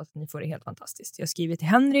er, så jag hoppas att ni får det helt fantastiskt. Jag skriver till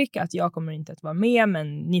Henrik att jag kommer inte att vara med,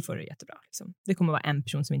 men ni får det jättebra. Liksom. Det kommer vara en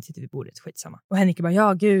person som inte sitter vid bordet, skitsamma. Och Henrik bara,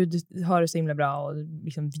 ja gud, har det så himla bra och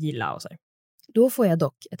liksom vila och så här. Då får jag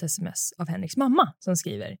dock ett sms av Henriks mamma som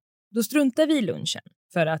skriver, då struntar vi i lunchen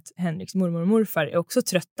för att Henriks mormor och morfar är också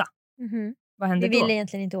trötta. Vad händer då? Vi vill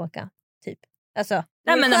egentligen inte åka, typ. Alltså,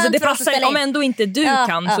 nej, men alltså, det passar, om ändå inte du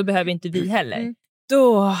kan så behöver inte vi heller.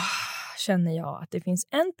 Då känner jag att det finns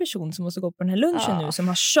en person som måste gå på den här lunchen nu som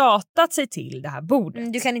har tjatat sig till det här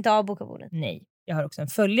bordet. Du kan inte avboka bordet. Nej, jag har också en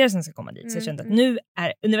följare som ska komma dit. Så jag kände att nu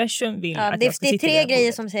är universum vill att jag ska sitta. Det är 3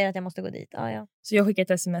 grejer som säger att jag måste gå dit. Ja. Så jag skickar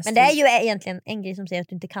ett sms. Men det är ju egentligen en grej som säger att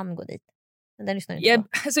du inte kan gå dit. Men den lyssnar inte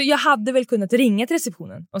på. Jag hade väl kunnat ringa till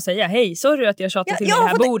receptionen och säga, hej, sorry att jag tjatade till det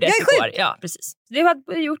här bordet igår. Ja, precis. Det hade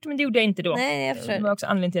jag gjort, men det gjorde jag inte då. Nej, jag förstår. Det var också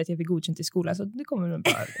anledningen till att jag fick godkänt i skolan, så det kommer nog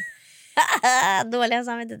bara. Dåliga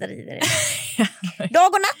samvetet rider det. Dag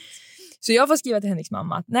och natt. Så jag får skriva till Henriks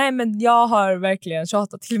mamma att nej, men jag har verkligen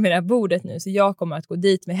tjatat till med det här bordet nu, så jag kommer att gå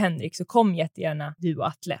dit med Henrik, så kom jättegärna du och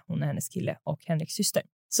Atle, hon är hennes kille, och Henriks syster.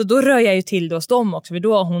 Så då rör jag ju till det hos dem också, för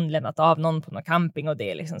då har hon lämnat av någon på någon camping och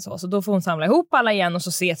det är liksom så. Så då får hon samla ihop alla igen och så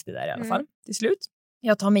ses vi där i alla fall till slut.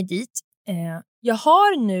 Jag tar mig dit. Jag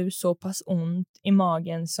har nu så pass ont i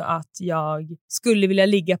magen så att jag skulle vilja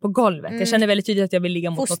ligga på golvet. Jag känner väldigt tydligt att jag vill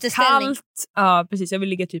ligga mot något kallt. Ja, precis. Jag vill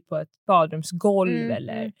ligga typ på ett badrumsgolv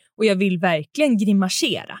och jag vill verkligen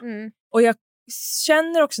grimasera. Och jag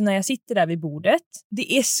känner också när jag sitter där vid bordet,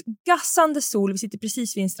 det är gassande sol, vi sitter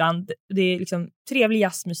precis vid en strand, det är liksom trevlig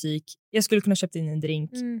jazzmusik, jag skulle kunna köpa in en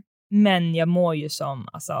drink, men jag mår ju som,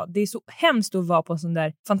 alltså, det är så hemskt att vara på en sån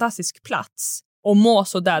där fantastisk plats och må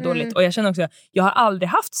så där dåligt, och jag känner också, jag har aldrig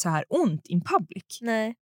haft så här ont in public.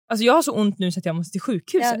 Nej. Alltså jag har så ont nu så att jag måste till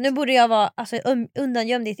sjukhuset. Ja, nu borde jag vara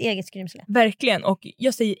undangömd i ett eget skrymsle. Verkligen, och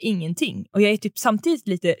jag säger ingenting. Och jag är typ samtidigt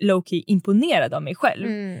lite low-key imponerad av mig själv.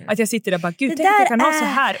 Att jag sitter där och bara, gud, tänk att jag kan ha så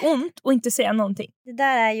här ont och inte säga någonting. Det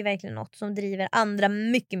där är ju verkligen något som driver andra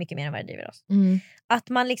mycket, mycket mer än vad det driver oss. Att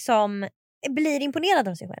man liksom blir imponerad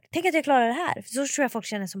av sig själv. Tänk att jag klarar det här. För så tror jag folk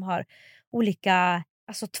känner som har olika...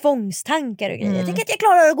 Alltså tvångstankar och grejer. Tänk att jag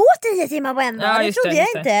klarar att gå 10 timmar på en dag. Det trodde jag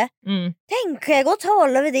inte. Tänk, jag går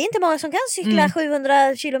 12. Det är inte många som kan cykla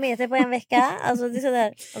 700 kilometer på en vecka. Alltså det är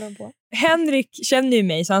sådär. På. Henrik känner ju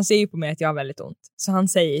mig, så han ser ju på mig att jag har väldigt ont. Så han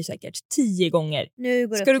säger ju säkert 10 gånger.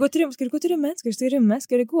 Ska du gå till rummet? Ska du gå till rummet? Ska du stå i rummet?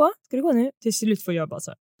 Ska du gå nu? Till slut får jag bara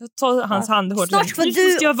så. Ta hans hand hårt. Snart får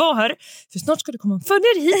du... jag vara här. För snart ska det komma en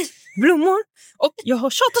följare hit. Blommor. Och jag har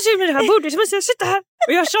tjatat till med det här bordet. Så måste jag sitta här.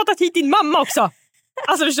 Och jag har tjatat hit din mamma också.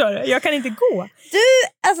 Alltså förstår du, jag kan inte gå.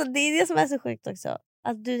 Alltså det är det som är så sjukt också.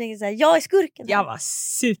 Att du tänker såhär, jag är skurken. Jag var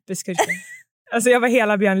superskurken. Alltså jag var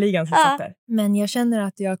hela björnligan som satt där. Men jag känner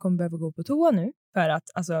att jag kommer behöva gå på toa nu. För att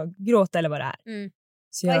alltså gråta eller vad det är.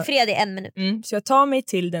 Så jag är fred i 1 minut. Så jag tar mig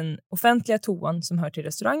till den offentliga toan som hör till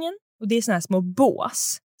restaurangen. Och det är såna här små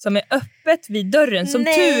bås som är öppet vid dörren. Som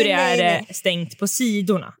tur är stängt på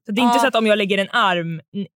sidorna. Så det är inte så att om jag lägger en arm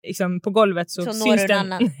liksom, på golvet så syns den.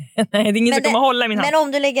 Nej, det är ingen som kommer hålla i min hand. Men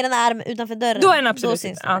om du lägger en arm utanför dörren, då är den absolut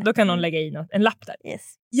inte. Då kan någon lägga i en lapp där. Yes.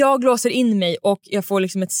 Jag låser in mig och jag får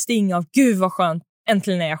liksom ett sting av gud vad skönt.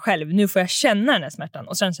 Äntligen är jag själv. Nu får jag känna den här smärtan.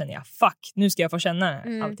 Och sen känner jag fuck, nu ska jag få känna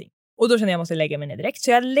allting. Och då känner jag måste lägga mig ner direkt.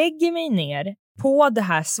 Så jag lägger mig ner på det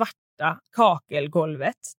här svarta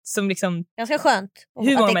kakelgolvet som liksom ganska skönt.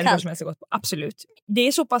 Hur många människor som helst har gått på. Absolut. Det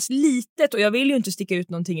är så pass litet och jag vill ju inte sticka ut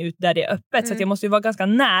någonting ut där det är öppet så att jag måste ju vara ganska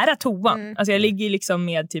nära toan. Alltså jag ligger liksom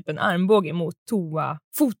med typ en armbåge mot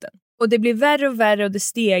toafoten. Och det blir värre och värre och det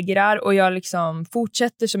stegrar och jag liksom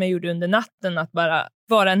fortsätter som jag gjorde under natten att bara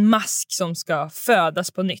vara en mask som ska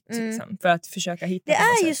födas på nytt liksom, för att försöka hitta.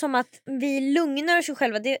 Det är ju som att vi lugnar oss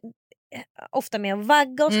själva. Det ofta med att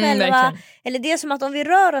vagga oss själva. Verkligen. Eller det är som att om vi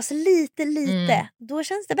rör oss lite då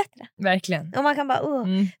känns det bättre. Verkligen. Och man kan bara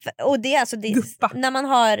och det alltså när man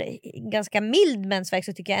har ganska mild mensvärk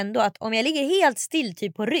så tycker jag ändå att om jag ligger helt still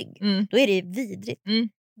typ på rygg då är det vidrigt.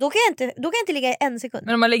 Då kan jag inte ligga 1 sekund.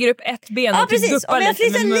 Men om man lägger upp ett ben och precis. guppar om jag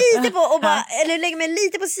flyttar lite på och bara, eller lägger mig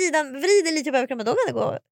lite på sidan, vrider lite på överkroppen, då kan det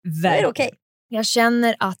gå. Då är det okej. Jag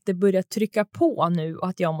känner att det börjar trycka på nu och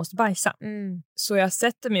att jag måste bajsa. Så jag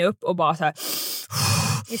sätter mig upp och bara så här.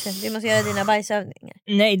 Just det, du måste göra dina bajsövningar.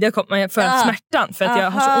 Nej, det kommer jag för smärtan. För att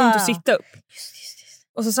jag har så ont att sitta upp.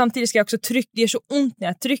 Just. Och så samtidigt ska jag också trycka. Det gör så ont när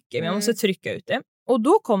jag trycker. Men jag måste trycka ut det. Och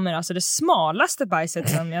då kommer alltså det smalaste bajset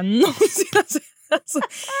som jag någonsin har sett. Alltså,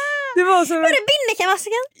 det var som var det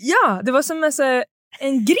Binnekemasken? Ja, det var som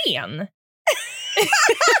en gren.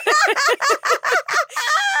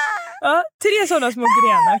 Ja, 3 sådana små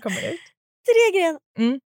grenar kommer ut. 3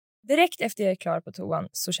 grenar. Direkt efter jag är klar på toan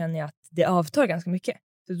så känner jag att det avtar ganska mycket.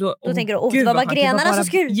 Så då tänker du, det var bara grenarna som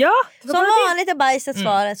skulle... Ja! Som vanligt är bajset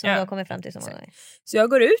svaret som du har kommit fram till så många gånger. Så jag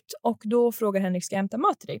går ut och då frågar Henrik, ska jag hämta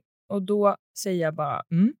mat till dig? Och då säger jag bara,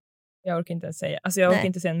 Jag orkar inte säga. Alltså jag orkar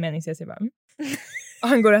inte säga en mening så jag säger bara, Och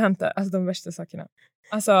han går och hämtar de värsta sakerna.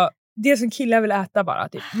 Alltså det som killar vill äta bara.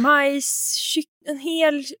 Typ majs, en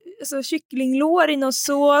hel kycklinglår i någon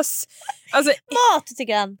sås. Alltså, mat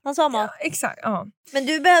tycker han. Han sa mat. Ja, exakt, ja. Men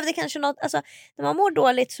du behövde kanske något, alltså när man mår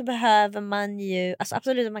dåligt så behöver man ju, alltså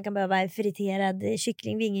absolut att man kan behöva friterad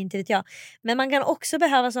kycklingving, inte vet jag. Men man kan också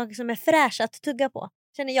behöva saker som är fräscha att tugga på.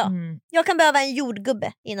 Känner jag. Jag kan behöva en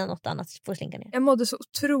jordgubbe innan något annat får slinka ner. Jag mådde så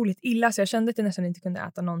otroligt illa så jag kände att jag nästan inte kunde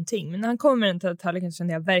äta någonting. Men när han kom med den tallriken så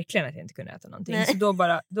kände jag verkligen att jag inte kunde äta någonting. Nej. Så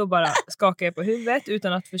då bara skakade jag på huvudet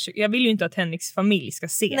utan att försöka. Jag vill ju inte att Henriks familj ska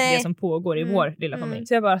se det som pågår i vår lilla familj.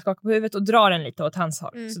 Så jag bara skakar på huvudet och drar den lite åt hans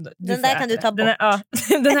håll. Så den där kan du ta bort.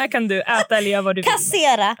 Den här kan du äta eller göra vad du vill.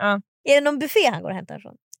 Kassera! Ja. Är det någon buffé han går och hämtar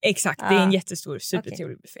från? Exakt, det är en jättestor,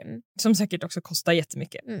 supertrevlig buffé. Som säkert också kostar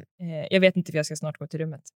jättemycket. Jag vet inte för jag ska snart gå till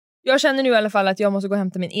rummet. Jag känner nu i alla fall att jag måste gå och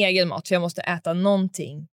hämta min egen mat. För jag måste äta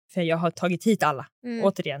någonting. För jag har tagit hit alla.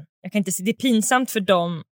 Återigen. Jag kan inte se, det är pinsamt för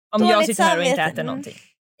dem om jag sitter här och inte äter någonting.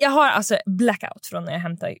 Jag har alltså blackout från när jag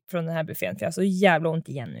hämtar från den här buffén. För jag har så jävla ont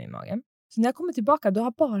igen nu i magen. Så när jag kommer tillbaka då har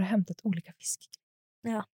jag bara hämtat olika fisk.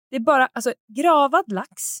 Ja. Det är bara gravad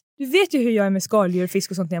lax. Du vet ju hur jag är med skaldjur,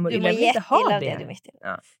 fisk och sånt när jag mår illa. Jag vill inte ha det.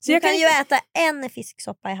 Ja. Så jag kan ju äta en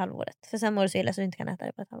fisksoppa i halvåret. För sen mår du så illa så du inte kan äta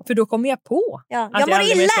det på ett halvår. För då kommer jag på att jag mår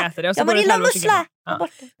illa. Jag mår illa mussla. Ja,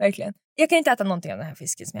 verkligen. Jag kan inte äta någonting av den här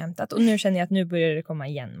fisken som jag hämtat. Och nu känner jag att nu börjar det komma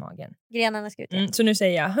igen magen. Grenarna ska ut. Så nu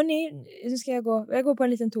säger jag, hörni, nu ska jag går på en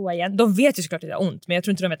liten toa igen. De vet ju såklart att jag har ont. Men jag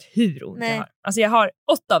tror inte de vet hur ont jag har. Alltså jag har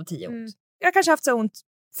 8 av 10 ont. Jag har kanske haft så ont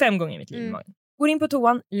 5 gånger i mitt liv i magen. Går in på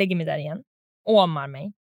toan, lägger mig där igen. Åmar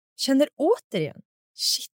mig. Känner återigen.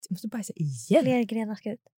 Shit, jag måste bajsa igen. Fler grenar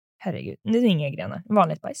ska ut. Herregud, det är inga grenar.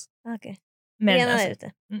 Vanligt bajs. Okej. Men grenarna är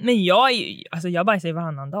ute. Men jag bajsar ju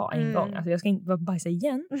varannan dag en gång. Alltså jag ska inte bajsa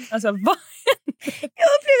igen. Alltså vad? Jag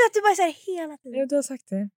upplever att du bajsar hela tiden. Ja, du har sagt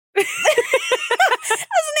det.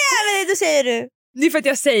 Alltså nej, då säger du. Det är för att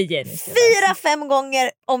jag säger 4-5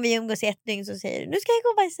 gånger om vi umgås i ett dygn så säger du, nu ska jag gå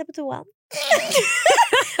och bajsa på toan.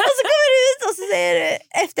 Och så kommer du ut och så säger du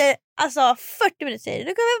efter 40 minuter säger du,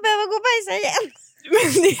 nu kommer jag behöva gå och bajsa igen.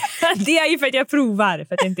 Det är ju för att jag provar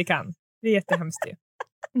för att jag inte kan. Det är jättehemskt ju.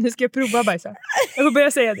 Nu ska jag prova att bajsa. Jag får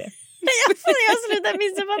börja säga det. Jag slutar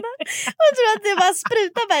missuppfatta och tror att det bara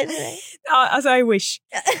sprutar bajs i dig. Ja, alltså I wish.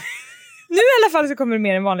 Nu i alla fall så kommer det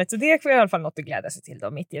mer än vanligt. Så det är i alla fall något att glädja sig till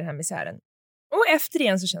då, mitt i den här misären. Och efter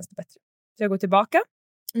igen så känns det bättre. Så jag går tillbaka.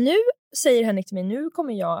 Nu säger Henrik till mig, nu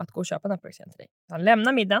kommer jag att gå och köpa Naproxen till dig. Han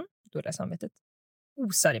lämnar middagen, då är det samvetet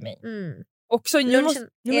osar i mig. Och så nu måste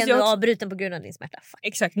jag också... avbruten på grund av din smärta.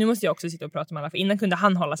 Exakt, nu måste jag också sitta och prata med alla. För innan kunde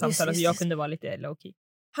han hålla samtalet så jag kunde vara lite low key.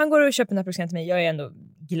 Han går och köper Naproxen till mig. Jag är ändå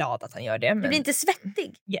glad att han gör det. Men... Du blir inte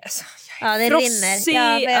svettig? Yes. Ja, det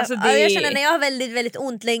rinner. Alltså, jag känner när jag har väldigt, väldigt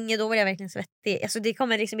ont länge, då blir jag verkligen svettig. Alltså, det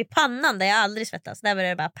kommer liksom i pannan där jag aldrig svettas. Där börjar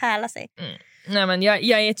det bara pärla sig. Nej, men jag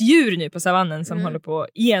är ett djur nu på savannen som håller på att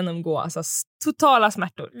genomgå totala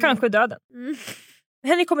smärtor. Kanske döden.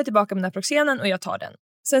 Henrik kommer tillbaka med Naproxenen och jag tar den.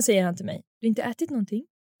 Sen säger han till mig, du har inte ätit någonting?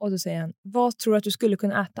 Och då säger han, vad tror du att du skulle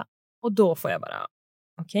kunna äta? Och då får jag bara,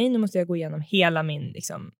 okej, nu måste jag gå igenom hela min,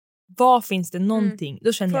 vad finns det någonting?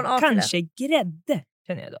 Då känner jag, kanske grädde,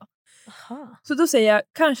 känner jag då. Aha. Så då säger jag,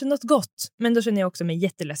 kanske något gott. Men då känner jag också mig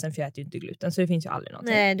jätteledsen för jag äter ju inte gluten. Så det finns ju aldrig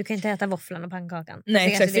någonting. Nej, du kan inte äta våfflan och pannkakan.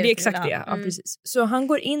 Nej, exakt, för det är exakt det. Ja, precis. Så han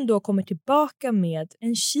går in då och kommer tillbaka med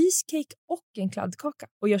en cheesecake och en kladdkaka.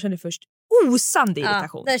 Och jag kände först osande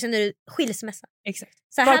irritation. Där känner du skilsmässa. Exakt.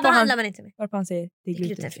 Så här behandlar man inte med. Varpå han säger, det är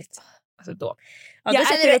glutenfritt. Alltså då. Ja, då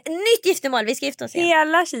känner du ett nytt giftermål, vi ska gifta oss igen.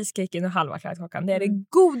 Hela cheesecaken och halva kladdkakan, det är det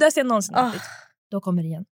godaste jag någonsin ätit. Då kommer det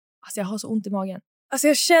igen. Alltså jag har så ont i magen. Alltså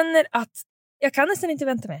jag känner att jag kan nästan inte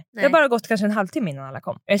vänta mig. Nej. Det har bara gått kanske en halvtimme innan alla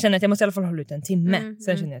kom. Jag känner att jag måste i alla fall hålla ut en timme.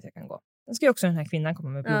 Sen känner jag att jag kan gå. Sen ska ju också den här kvinnan komma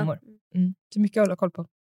med blommor. Så mycket att hålla koll på.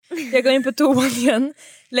 Jag går in på toan igen.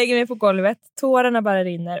 Lägger mig på golvet. Tårarna bara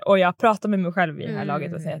rinner. Och jag pratar med mig själv i det här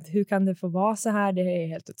laget. Och säger att hur kan det få vara så här? Det är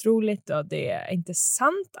helt otroligt. Och det är inte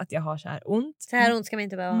sant att jag har så här ont. Så här ont ska man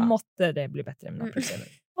inte behöva ha. Måtte det bli bättre med Naproxen.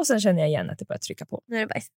 Och sen känner jag igen att det börjar trycka på. Nu är det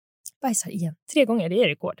bajs. Bajsar igen. 3 gånger, det är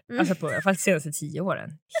rekord. Alltså på de senaste 10 åren.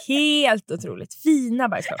 Helt otroligt. Fina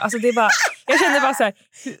bajskorv. Alltså det är bara, jag känner bara så här.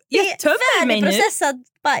 Jag tömmer mig nu. Processad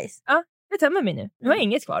bajs. Ja, jag tömmer mig nu. Nu har jag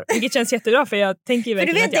inget kvar. Vilket känns jättebra för jag tänker ju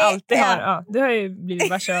verkligen att jag alltid har. Ja, det har ju blivit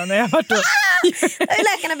varse när jag har varit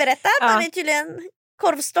Läkarna berättat att man är tydligen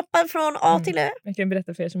korvstoppad från A till Ö. Jag kan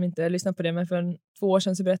berätta för er som inte lyssnar på det, men för 2 år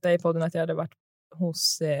sedan så berättade jag i podden att jag hade varit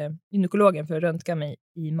hos gynekologen för att röntga mig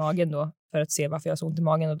i magen då, för att se varför jag har så ont i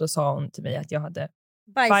magen, och då sa hon till mig att jag hade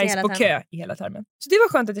bajs på kö i hela tarmen. Så det var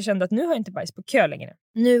skönt att jag kände att nu har jag inte bajs på kö längre.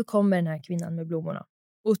 Nu kommer den här kvinnan med blommorna.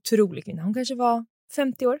 Otrolig kvinna. Hon kanske var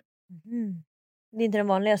 50 år. Mm. Det är inte den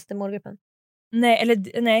vanligaste målgruppen.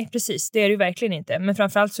 Nej, precis. Det är det ju verkligen inte. Men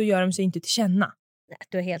framförallt så gör de sig inte till känna. Nej,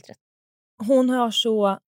 du har helt rätt. Hon har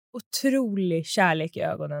så otrolig kärlek i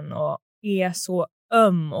ögonen och är så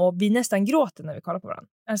öm, och vi nästan gråter när vi kollar på varandra.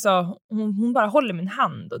 Alltså hon bara håller min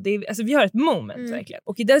hand, och det är, alltså vi har ett moment verkligen.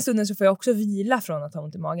 Och i den stunden så får jag också vila från att ha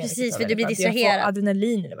ont i magen. Precis, för du blir distraherad. Jag får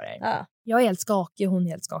adrenalin eller vad det är. Ja. Jag är helt skakig och hon är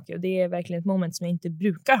helt skakig, och det är verkligen ett moment som jag inte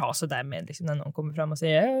brukar ha så där med liksom, när någon kommer fram och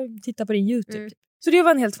säger titta på din YouTube. Typ. Så det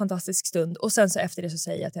var en helt fantastisk stund, och sen så efter det så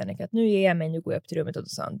säger jag till Henrik att nu ger jag mig, nu går jag upp till rummet, och då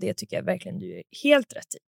sa han, det tycker jag verkligen du är helt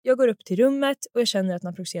rätt i. Jag går upp till rummet och jag känner att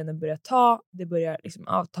naproxenen börjar det börjar liksom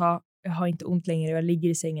avta. Jag har inte ont längre, jag ligger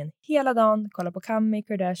i sängen hela dagen, kollar på Kami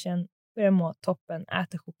Kardashian, börjar må toppen,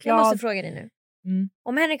 äter choklad. Jag måste fråga dig nu.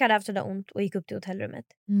 Om Henrik hade haft sådär ont och gick upp till hotellrummet,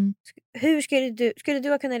 hur skulle du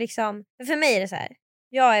ha kunnat liksom, för mig är det så här.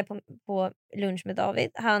 Jag är på lunch med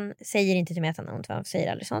David. Han säger inte till mig att han har ont, han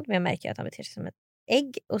säger aldrig sånt, men jag märker att han beter sig som ett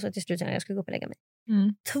ägg, och så till slut när jag ska gå upp och lägga mig.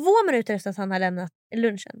 2 minuter efter att han har lämnat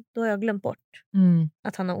lunchen, då har jag glömt bort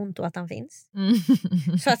att han har ont och att han finns.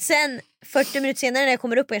 Så att sen 40 minuter senare när jag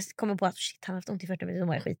kommer upp och jag kommer på att shit, han har haft ont i 40 minuter, då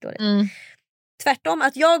var jag skitdåligt. Tvärtom,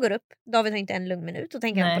 att jag går upp, David har inte en lugn minut, och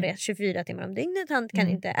tänker han på det 24 timmar om dygnet. Han kan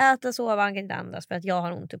inte äta, sova, han kan inte andas för att jag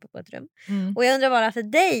har ont uppe på ett rum. Och jag undrar bara för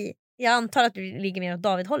dig, jag antar att du ligger mer åt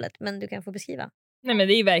David-hållet, men du kan få beskriva. Nej, men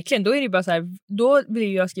det är verkligen, då är det bara så här, då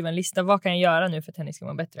vill jag skriva en lista, vad kan jag göra nu för att Henrik ska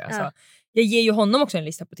må bättre. Alltså, jag ger ju honom också en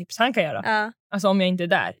lista på tips han kan göra. Alltså om jag inte är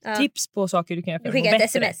där. Tips på saker du kan göra för att må bättre. Du skickar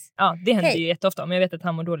ett sms. Ja, det händer ju jätteofta. Om jag vet att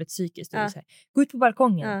han mår dåligt psykiskt. Så här, gå ut på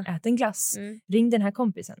balkongen, ät en glass, ring den här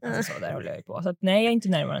kompisen. Alltså så där håller jag ju på. Så att, nej, jag är inte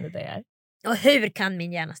närvarande där jag är. Och hur kan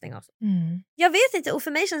min hjärna stänga av? Jag vet inte, och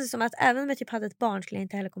för mig känns det som att även om jag typ hade ett barn skulle jag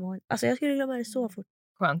inte heller komma ihåg. Alltså jag skulle glömma det så fort.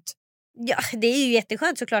 Skönt. Ja, det är ju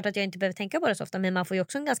jätteskönt såklart att jag inte behöver tänka på det så ofta, men man får ju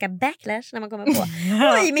också en ganska backlash när man kommer på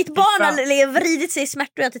oj, mitt barn har vridit sig i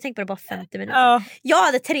smärta och jag har inte tänkt på det bara 50 minuter. Jag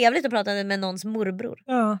hade trevligt att prata med någons morbror.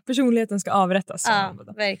 Ja, personligheten ska avrättas. Ja,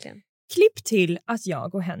 verkligen. Klipp till att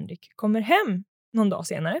jag och Henrik kommer hem någon dag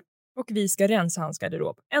senare och vi ska rensa hans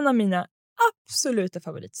garderob. En av mina absoluta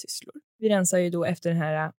favoritsysslor. Vi rensar ju då efter den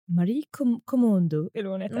här Marie Kondo, eller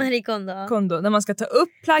vad hon heter. Marie Kondo, när man ska ta upp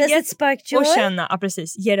plagget och känna,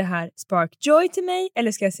 precis, ger det här spark joy till mig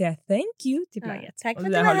eller ska jag säga thank you till plagget? Tack och det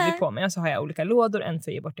där håller vi på med. Och så har jag olika lådor, en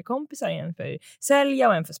för att ge bort till kompisar, en för att sälja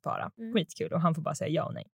och en för att spara. Skitkul, och han får bara säga ja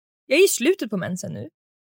och nej. Jag är i slutet på mensen nu,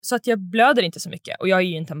 så att jag blöder inte så mycket, och jag är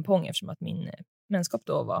ju en tampong eftersom att min menskap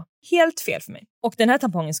då var helt fel för mig. Och den här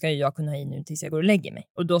tampongen ska ju jag kunna ha i nu tills jag går och lägger mig.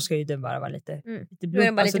 Och då ska ju den bara vara lite blod. Då är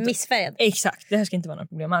den bara lite missfärgad. Exakt, det här ska inte vara något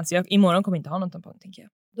problem alls. Imorgon kommer jag inte ha någon tampong, tänker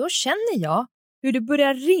jag. Då känner jag hur det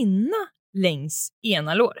börjar rinna längs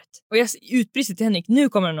ena låret. Och jag utbrister till Henrik, nu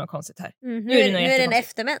kommer det något konstigt här. Nu är det en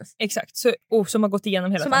eftermens. Exakt, som har gått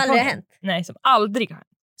igenom hela som tampongen. Som aldrig har hänt. Nej, som aldrig har hänt.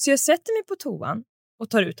 Så jag sätter mig på toan och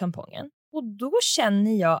tar ut tampongen. Och då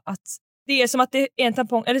känner jag att det är som att det är en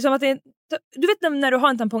tampong, eller som att det är du vet när du har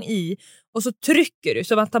en tampong i och så trycker du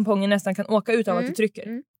så att tampongen nästan kan åka ut av att du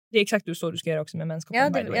trycker. Det är exakt så du ska göra också med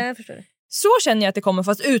menskoppen. Ja, jag förstår det. Så känner jag att det kommer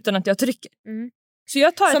fast utan att jag trycker. Så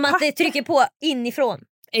jag tar som att det trycker på inifrån.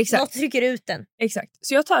 Exakt. Något trycker ut den. Exakt.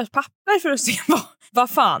 Så jag tar ett papper för att se vad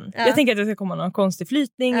fan. Jag tänker att det ska komma någon konstig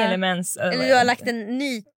flytning eller mens. Eller du har lagt en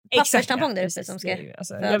ny papperstampong där uppe som ska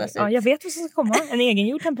födas ut. Jag vet vad som ska komma. En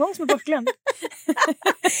egengjord tampong som är bortglömd.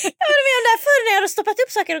 Jag var med där förr när jag hade stoppat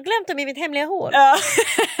upp saker och glömt dem i mitt hemliga hål. Ja.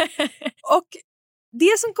 Och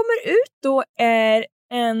det som kommer ut då är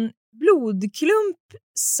en blodklump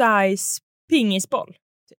size pingisboll.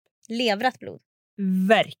 Typ. Levrat blod.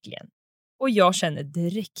 Verkligen. Och jag känner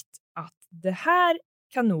direkt att det här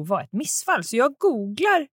kan nog vara ett missfall. Så jag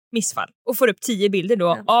googlar missfall och får upp 10 bilder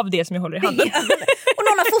då av det som jag håller i handen. Och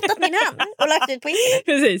någon har fotat min hand och lagt ut på internet.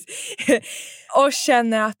 Precis. Och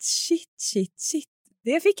känner att shit.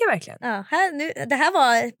 Det fick jag verkligen. Ja, det här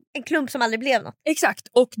var en klump som aldrig blev något. Exakt.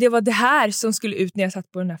 Och det var det här som skulle ut när jag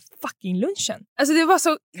satt på den här fucking lunchen. Alltså det var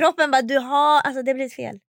så... Kroppen bara, alltså det har blivit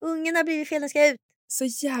fel. Ungen har blivit fel, den ska ut. Så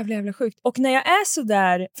jävla sjukt. Och när jag är så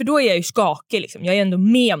där, för då är jag ju skakig liksom. Jag är ändå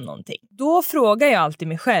med om någonting. Då frågar jag alltid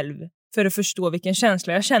mig själv för att förstå vilken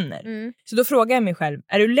känsla jag känner. Så då frågar jag mig själv,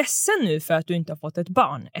 är du ledsen nu för att du inte har fått ett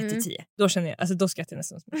barn 1-10? Då känner jag, alltså då skrattar jag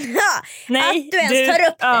nästan. Nej, att du ens tar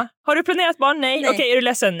upp det. Har du planerat barn? Nej. Okej, är du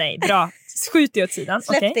ledsen? Nej, bra. Skjut det åt sidan.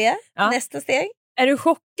 Släpp det. Nästa steg. är du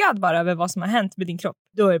chockad bara över vad som har hänt med din kropp?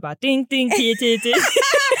 Då är det bara ding, ding, 10, 10, 10.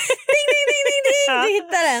 Du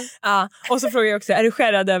hittar den. Ja, och så frågar jag också, är du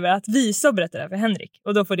skärrad över att visa och berätta det för Henrik?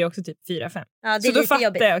 Och då får det också typ 4-5. Ja, så då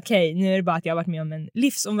fattar jag, okej, nu är det bara att jag har varit med om en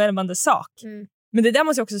livsomvälvande sak. Men det där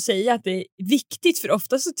måste jag också säga att det är viktigt, för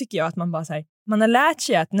ofta så tycker jag att man bara så här, man har lärt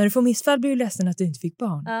sig att när du får missfall blir du ledsen att du inte fick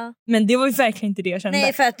barn. Ja. Men det var ju verkligen inte det jag kände.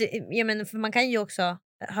 Nej, för att för man kan ju också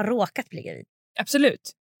ha råkat bli gravid.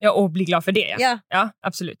 Absolut. Ja, och bli glad för det. Ja. Ja,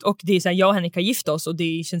 absolut. Och det är så här, jag och Henrik har gift oss och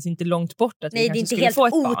det känns inte långt bort att vi kanske skulle få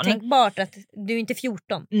ett barn. Nej, det är inte helt otänkbart att du är inte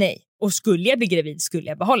 14. Nej, och skulle jag bli gravid skulle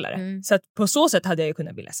jag behålla det. Så att på så sätt hade jag ju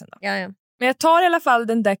kunnat bli ledsen då. Ja. Men jag tar i alla fall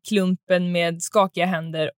den där klumpen med skakiga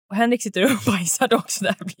händer. Och Henrik sitter och bajsar också.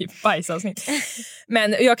 Det här blir bajsavsnitt.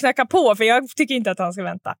 Men jag knackar på för jag tycker inte att han ska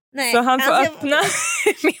vänta. Nej, så han får öppna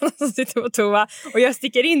medan han sitter på toa. Och jag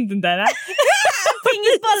sticker in den där.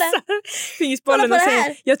 Fingersbollen och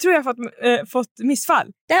säger, jag tror jag har fått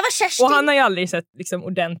missfall. Det här var Kerstin. Och han har ju aldrig sett liksom,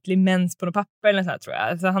 ordentlig mens på något papper eller så här, tror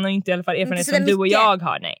jag. Så han har ju inte i alla fall erfarenhet som du och jag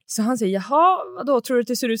har. Nej. Så han säger, jaha, vadå, tror du att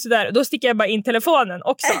det ser ut sådär? Och då sticker jag bara in telefonen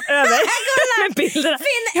också över med bilderna.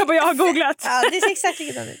 Jag bara, jag har googlat. Ja, det ser exakt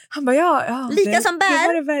likadant ut. Han bara, ja. Lika som bär. Det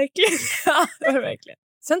var det verkligen. Ja, det var det verkligen.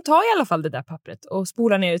 Sen tar jag i alla fall det där pappret och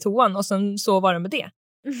spolar ner i toan och sen så var det med det.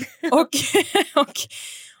 och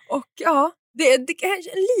ja, det kanske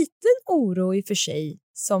en liten oro i och för sig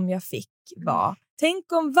som jag fick var,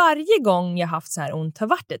 tänk om varje gång jag haft så här ont har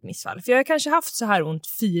varit ett missfall. För jag har kanske haft så här ont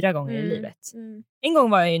 4 gånger i livet. En gång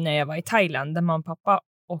var jag ju när jag var i Thailand där mamma, pappa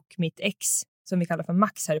och mitt ex, som vi kallar för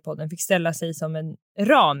Max här i podden, fick ställa sig som en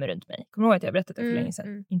ram runt mig. Kommer du ihåg att jag berättade det för länge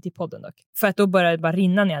sedan? Inte i podden dock. För att då började det bara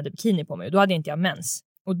rinna när jag hade bikini på mig. Och då hade inte jag mens.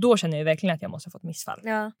 Och då kände jag verkligen att jag måste ha fått missfall.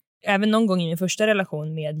 Ja. Även någon gång i min första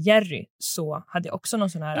relation med Jerry så hade jag också någon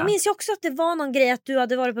sån här... Jag minns ju också att det var någon grej att du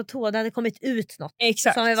hade varit på tå, det hade kommit ut något.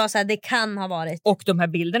 Exakt. Som var så här, det kan ha varit. Och de här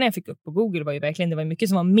bilderna jag fick upp på Google var ju verkligen, det var mycket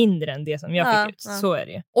som var mindre än det som jag fick ut. Ja. Så är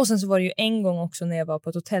det ju. Och sen så var det ju en gång också när jag var på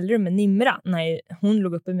ett hotellrum med Nimra, när hon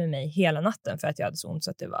låg uppe med mig hela natten för att jag hade så ont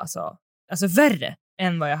så att det var alltså värre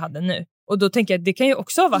än vad jag hade nu. Och då tänker jag att det kan ju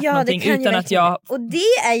också ha varit någonting utan att jag... Och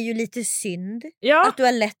det är ju lite synd att du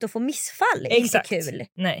har lätt att få missfall. Exakt. Inte kul.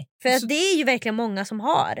 Nej. För att det är ju verkligen många som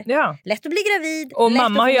har. Ja. Lätt att bli gravid. Och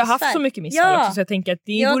mamma har ju haft så mycket missfall också, så jag tänker att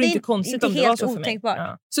det vore inte konstigt inte om det var så för mig.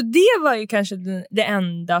 Ja. Så det var ju kanske det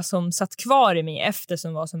enda som satt kvar i mig efter,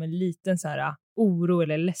 som var som en liten så här oro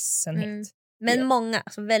eller ledsenhet. Men många,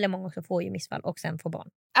 alltså väldigt många som får ju missfall och sen får barn.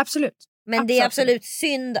 Absolut. Men det är absolut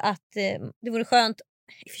synd att det vore skönt,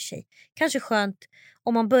 i och för sig, kanske skönt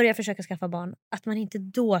om man börjar försöka skaffa barn, att man inte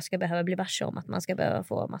då ska behöva bli varse om att man ska behöva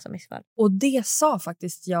få massa missfall. Och det sa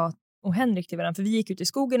faktiskt jag och Henrik till varandra, för vi gick ut i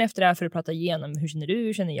skogen efter det här för att prata igenom hur känner du,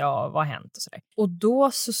 hur känner jag, vad har hänt och sådär. Och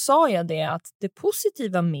då så sa jag det att det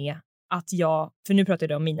positiva med att jag, för nu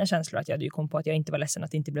pratade jag om mina känslor, att jag hade ju kommit på att jag inte var ledsen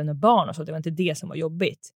att det inte blev några barn och så, det var inte det som var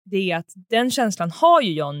jobbigt. Det är att den känslan har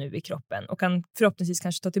ju jag nu i kroppen och kan förhoppningsvis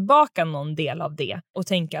kanske ta tillbaka någon del av det och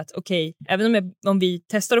tänka att okej, även om vi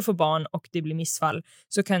testar att få barn och det blir missfall,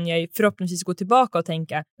 så kan jag förhoppningsvis gå tillbaka och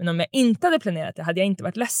tänka, men om jag inte hade planerat det hade jag inte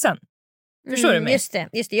varit ledsen. Förstår du mig? Just det.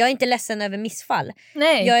 Jag är inte ledsen över missfall.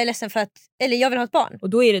 Nej. Jag är ledsen för att, eller jag vill ha ett barn. Och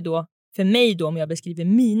då är det då, för mig då, om jag beskriver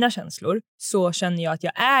mina känslor, så känner jag att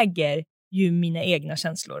jag äger ju mina egna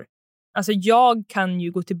känslor. Alltså jag kan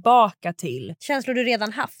ju gå tillbaka till känslor du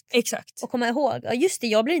redan haft. Exakt. Och komma ihåg, ja just det,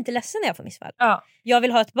 jag blir inte ledsen när jag får missfall. Ja. Jag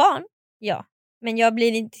vill ha ett barn, ja. Men jag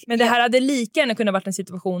blir inte... Men det här hade lika gärna kunnat varit en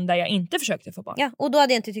situation där jag inte försökte få barn. Ja, och då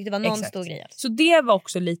hade jag inte tyckt det var någon stor grej. Så det var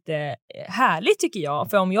också lite härligt tycker jag.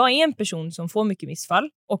 För om jag är en person som får mycket missfall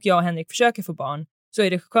och jag och Henrik försöker få barn, så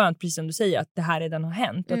är det skönt, precis som du säger, att det här redan har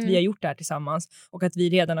hänt. Och att vi har gjort det här tillsammans. Och att vi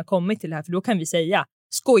redan har kommit till det här. För då kan vi säga,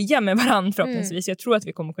 skoja med varandra förhoppningsvis. Jag tror att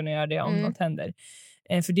vi kommer kunna göra det om något händer.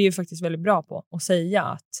 För det är ju faktiskt väldigt bra på att säga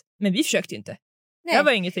att, men vi försökte inte. Nej. Det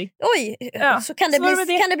var ingenting. Oj, så kan det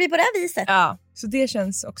bli på det här viset. Ja, så det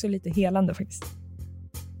känns också lite helande faktiskt.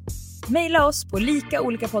 Maila oss på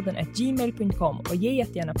likaolikapodden@gmail.com och ge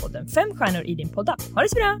jättegärna podden 5 stjärnor i din poddapp. Ha det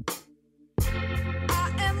så bra!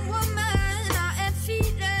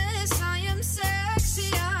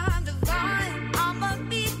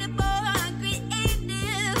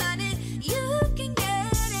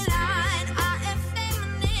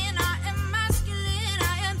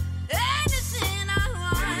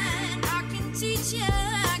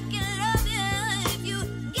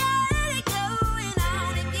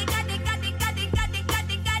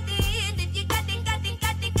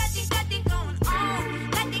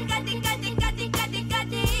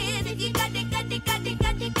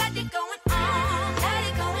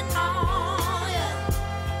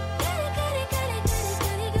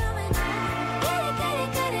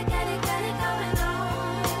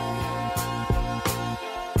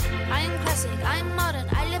 basic, I'm modern,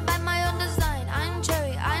 I live by my own design. I'm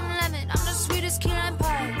cherry, I'm lemon, I'm the sweetest key lime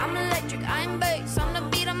pie. I'm electric, I'm bass, on the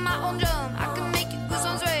beat of my own drum. I can make you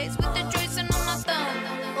goosebumps raise with the tracing on my thumb.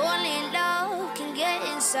 Only love can get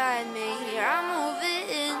inside me. I'm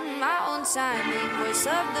moving my own timing. Voice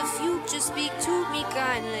of the future, speak to me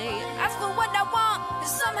kindly. Ask for what I want, and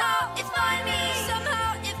somehow it find me.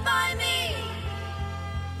 Somehow it find me.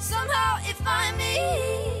 Somehow it find me.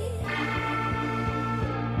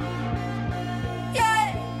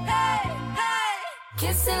 Yeah, hey, hey.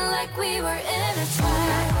 Kissing like we were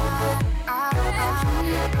intertwined.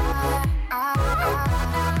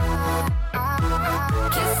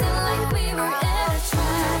 Kissing like we were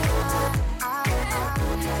intertwined.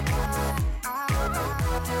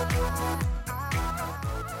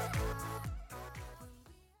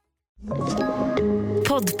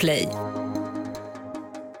 Podplay.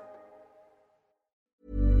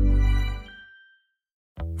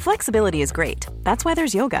 Flexibility is great. That's why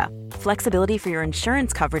there's yoga. Flexibility for your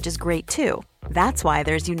insurance coverage is great too. That's why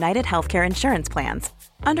there's United Healthcare Insurance Plans.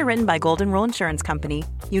 Underwritten by Golden Rule Insurance Company,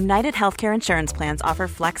 United Healthcare Insurance Plans offer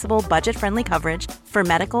flexible, budget-friendly coverage for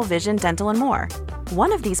medical, vision, dental, and more.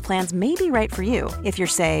 One of these plans may be right for you if you're,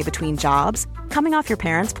 say, between jobs, coming off your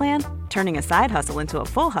parents' plan, turning a side hustle into a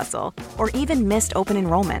full hustle, or even missed open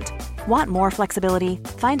enrollment. Want more flexibility?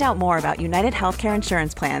 Find out more about United Healthcare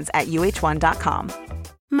Insurance Plans at uh1.com.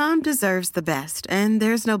 Mom deserves the best, and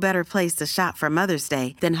there's no better place to shop for Mother's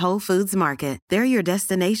Day than Whole Foods Market. They're your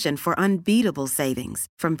destination for unbeatable savings,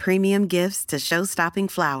 from premium gifts to show-stopping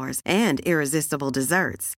flowers and irresistible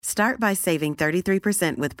desserts. Start by saving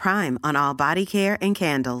 33% with Prime on all body care and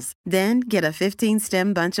candles. Then get a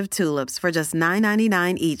 15-stem bunch of tulips for just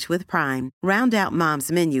 $9.99 each with Prime. Round out Mom's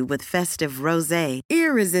menu with festive rosé,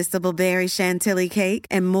 irresistible berry chantilly cake,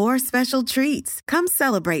 and more special treats. Come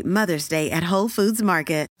celebrate Mother's Day at Whole Foods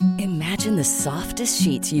Market. Imagine the softest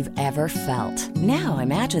sheets you've ever felt. Now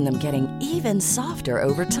imagine them getting even softer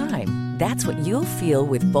over time. That's what you'll feel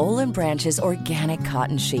with Boll & Branch's organic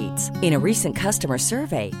cotton sheets. In a recent customer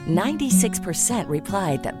survey, 96%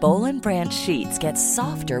 replied that Boll & Branch sheets get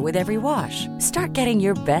softer with every wash. Start getting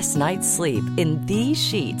your best night's sleep in these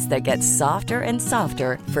sheets that get softer and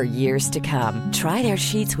softer for years to come. Try their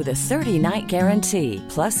sheets with a 30-night guarantee.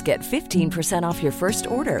 Plus, get 15% off your first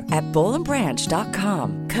order at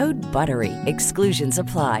bollandbranch.com. Code BUTTERY. Exclusions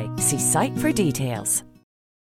apply. See site for details.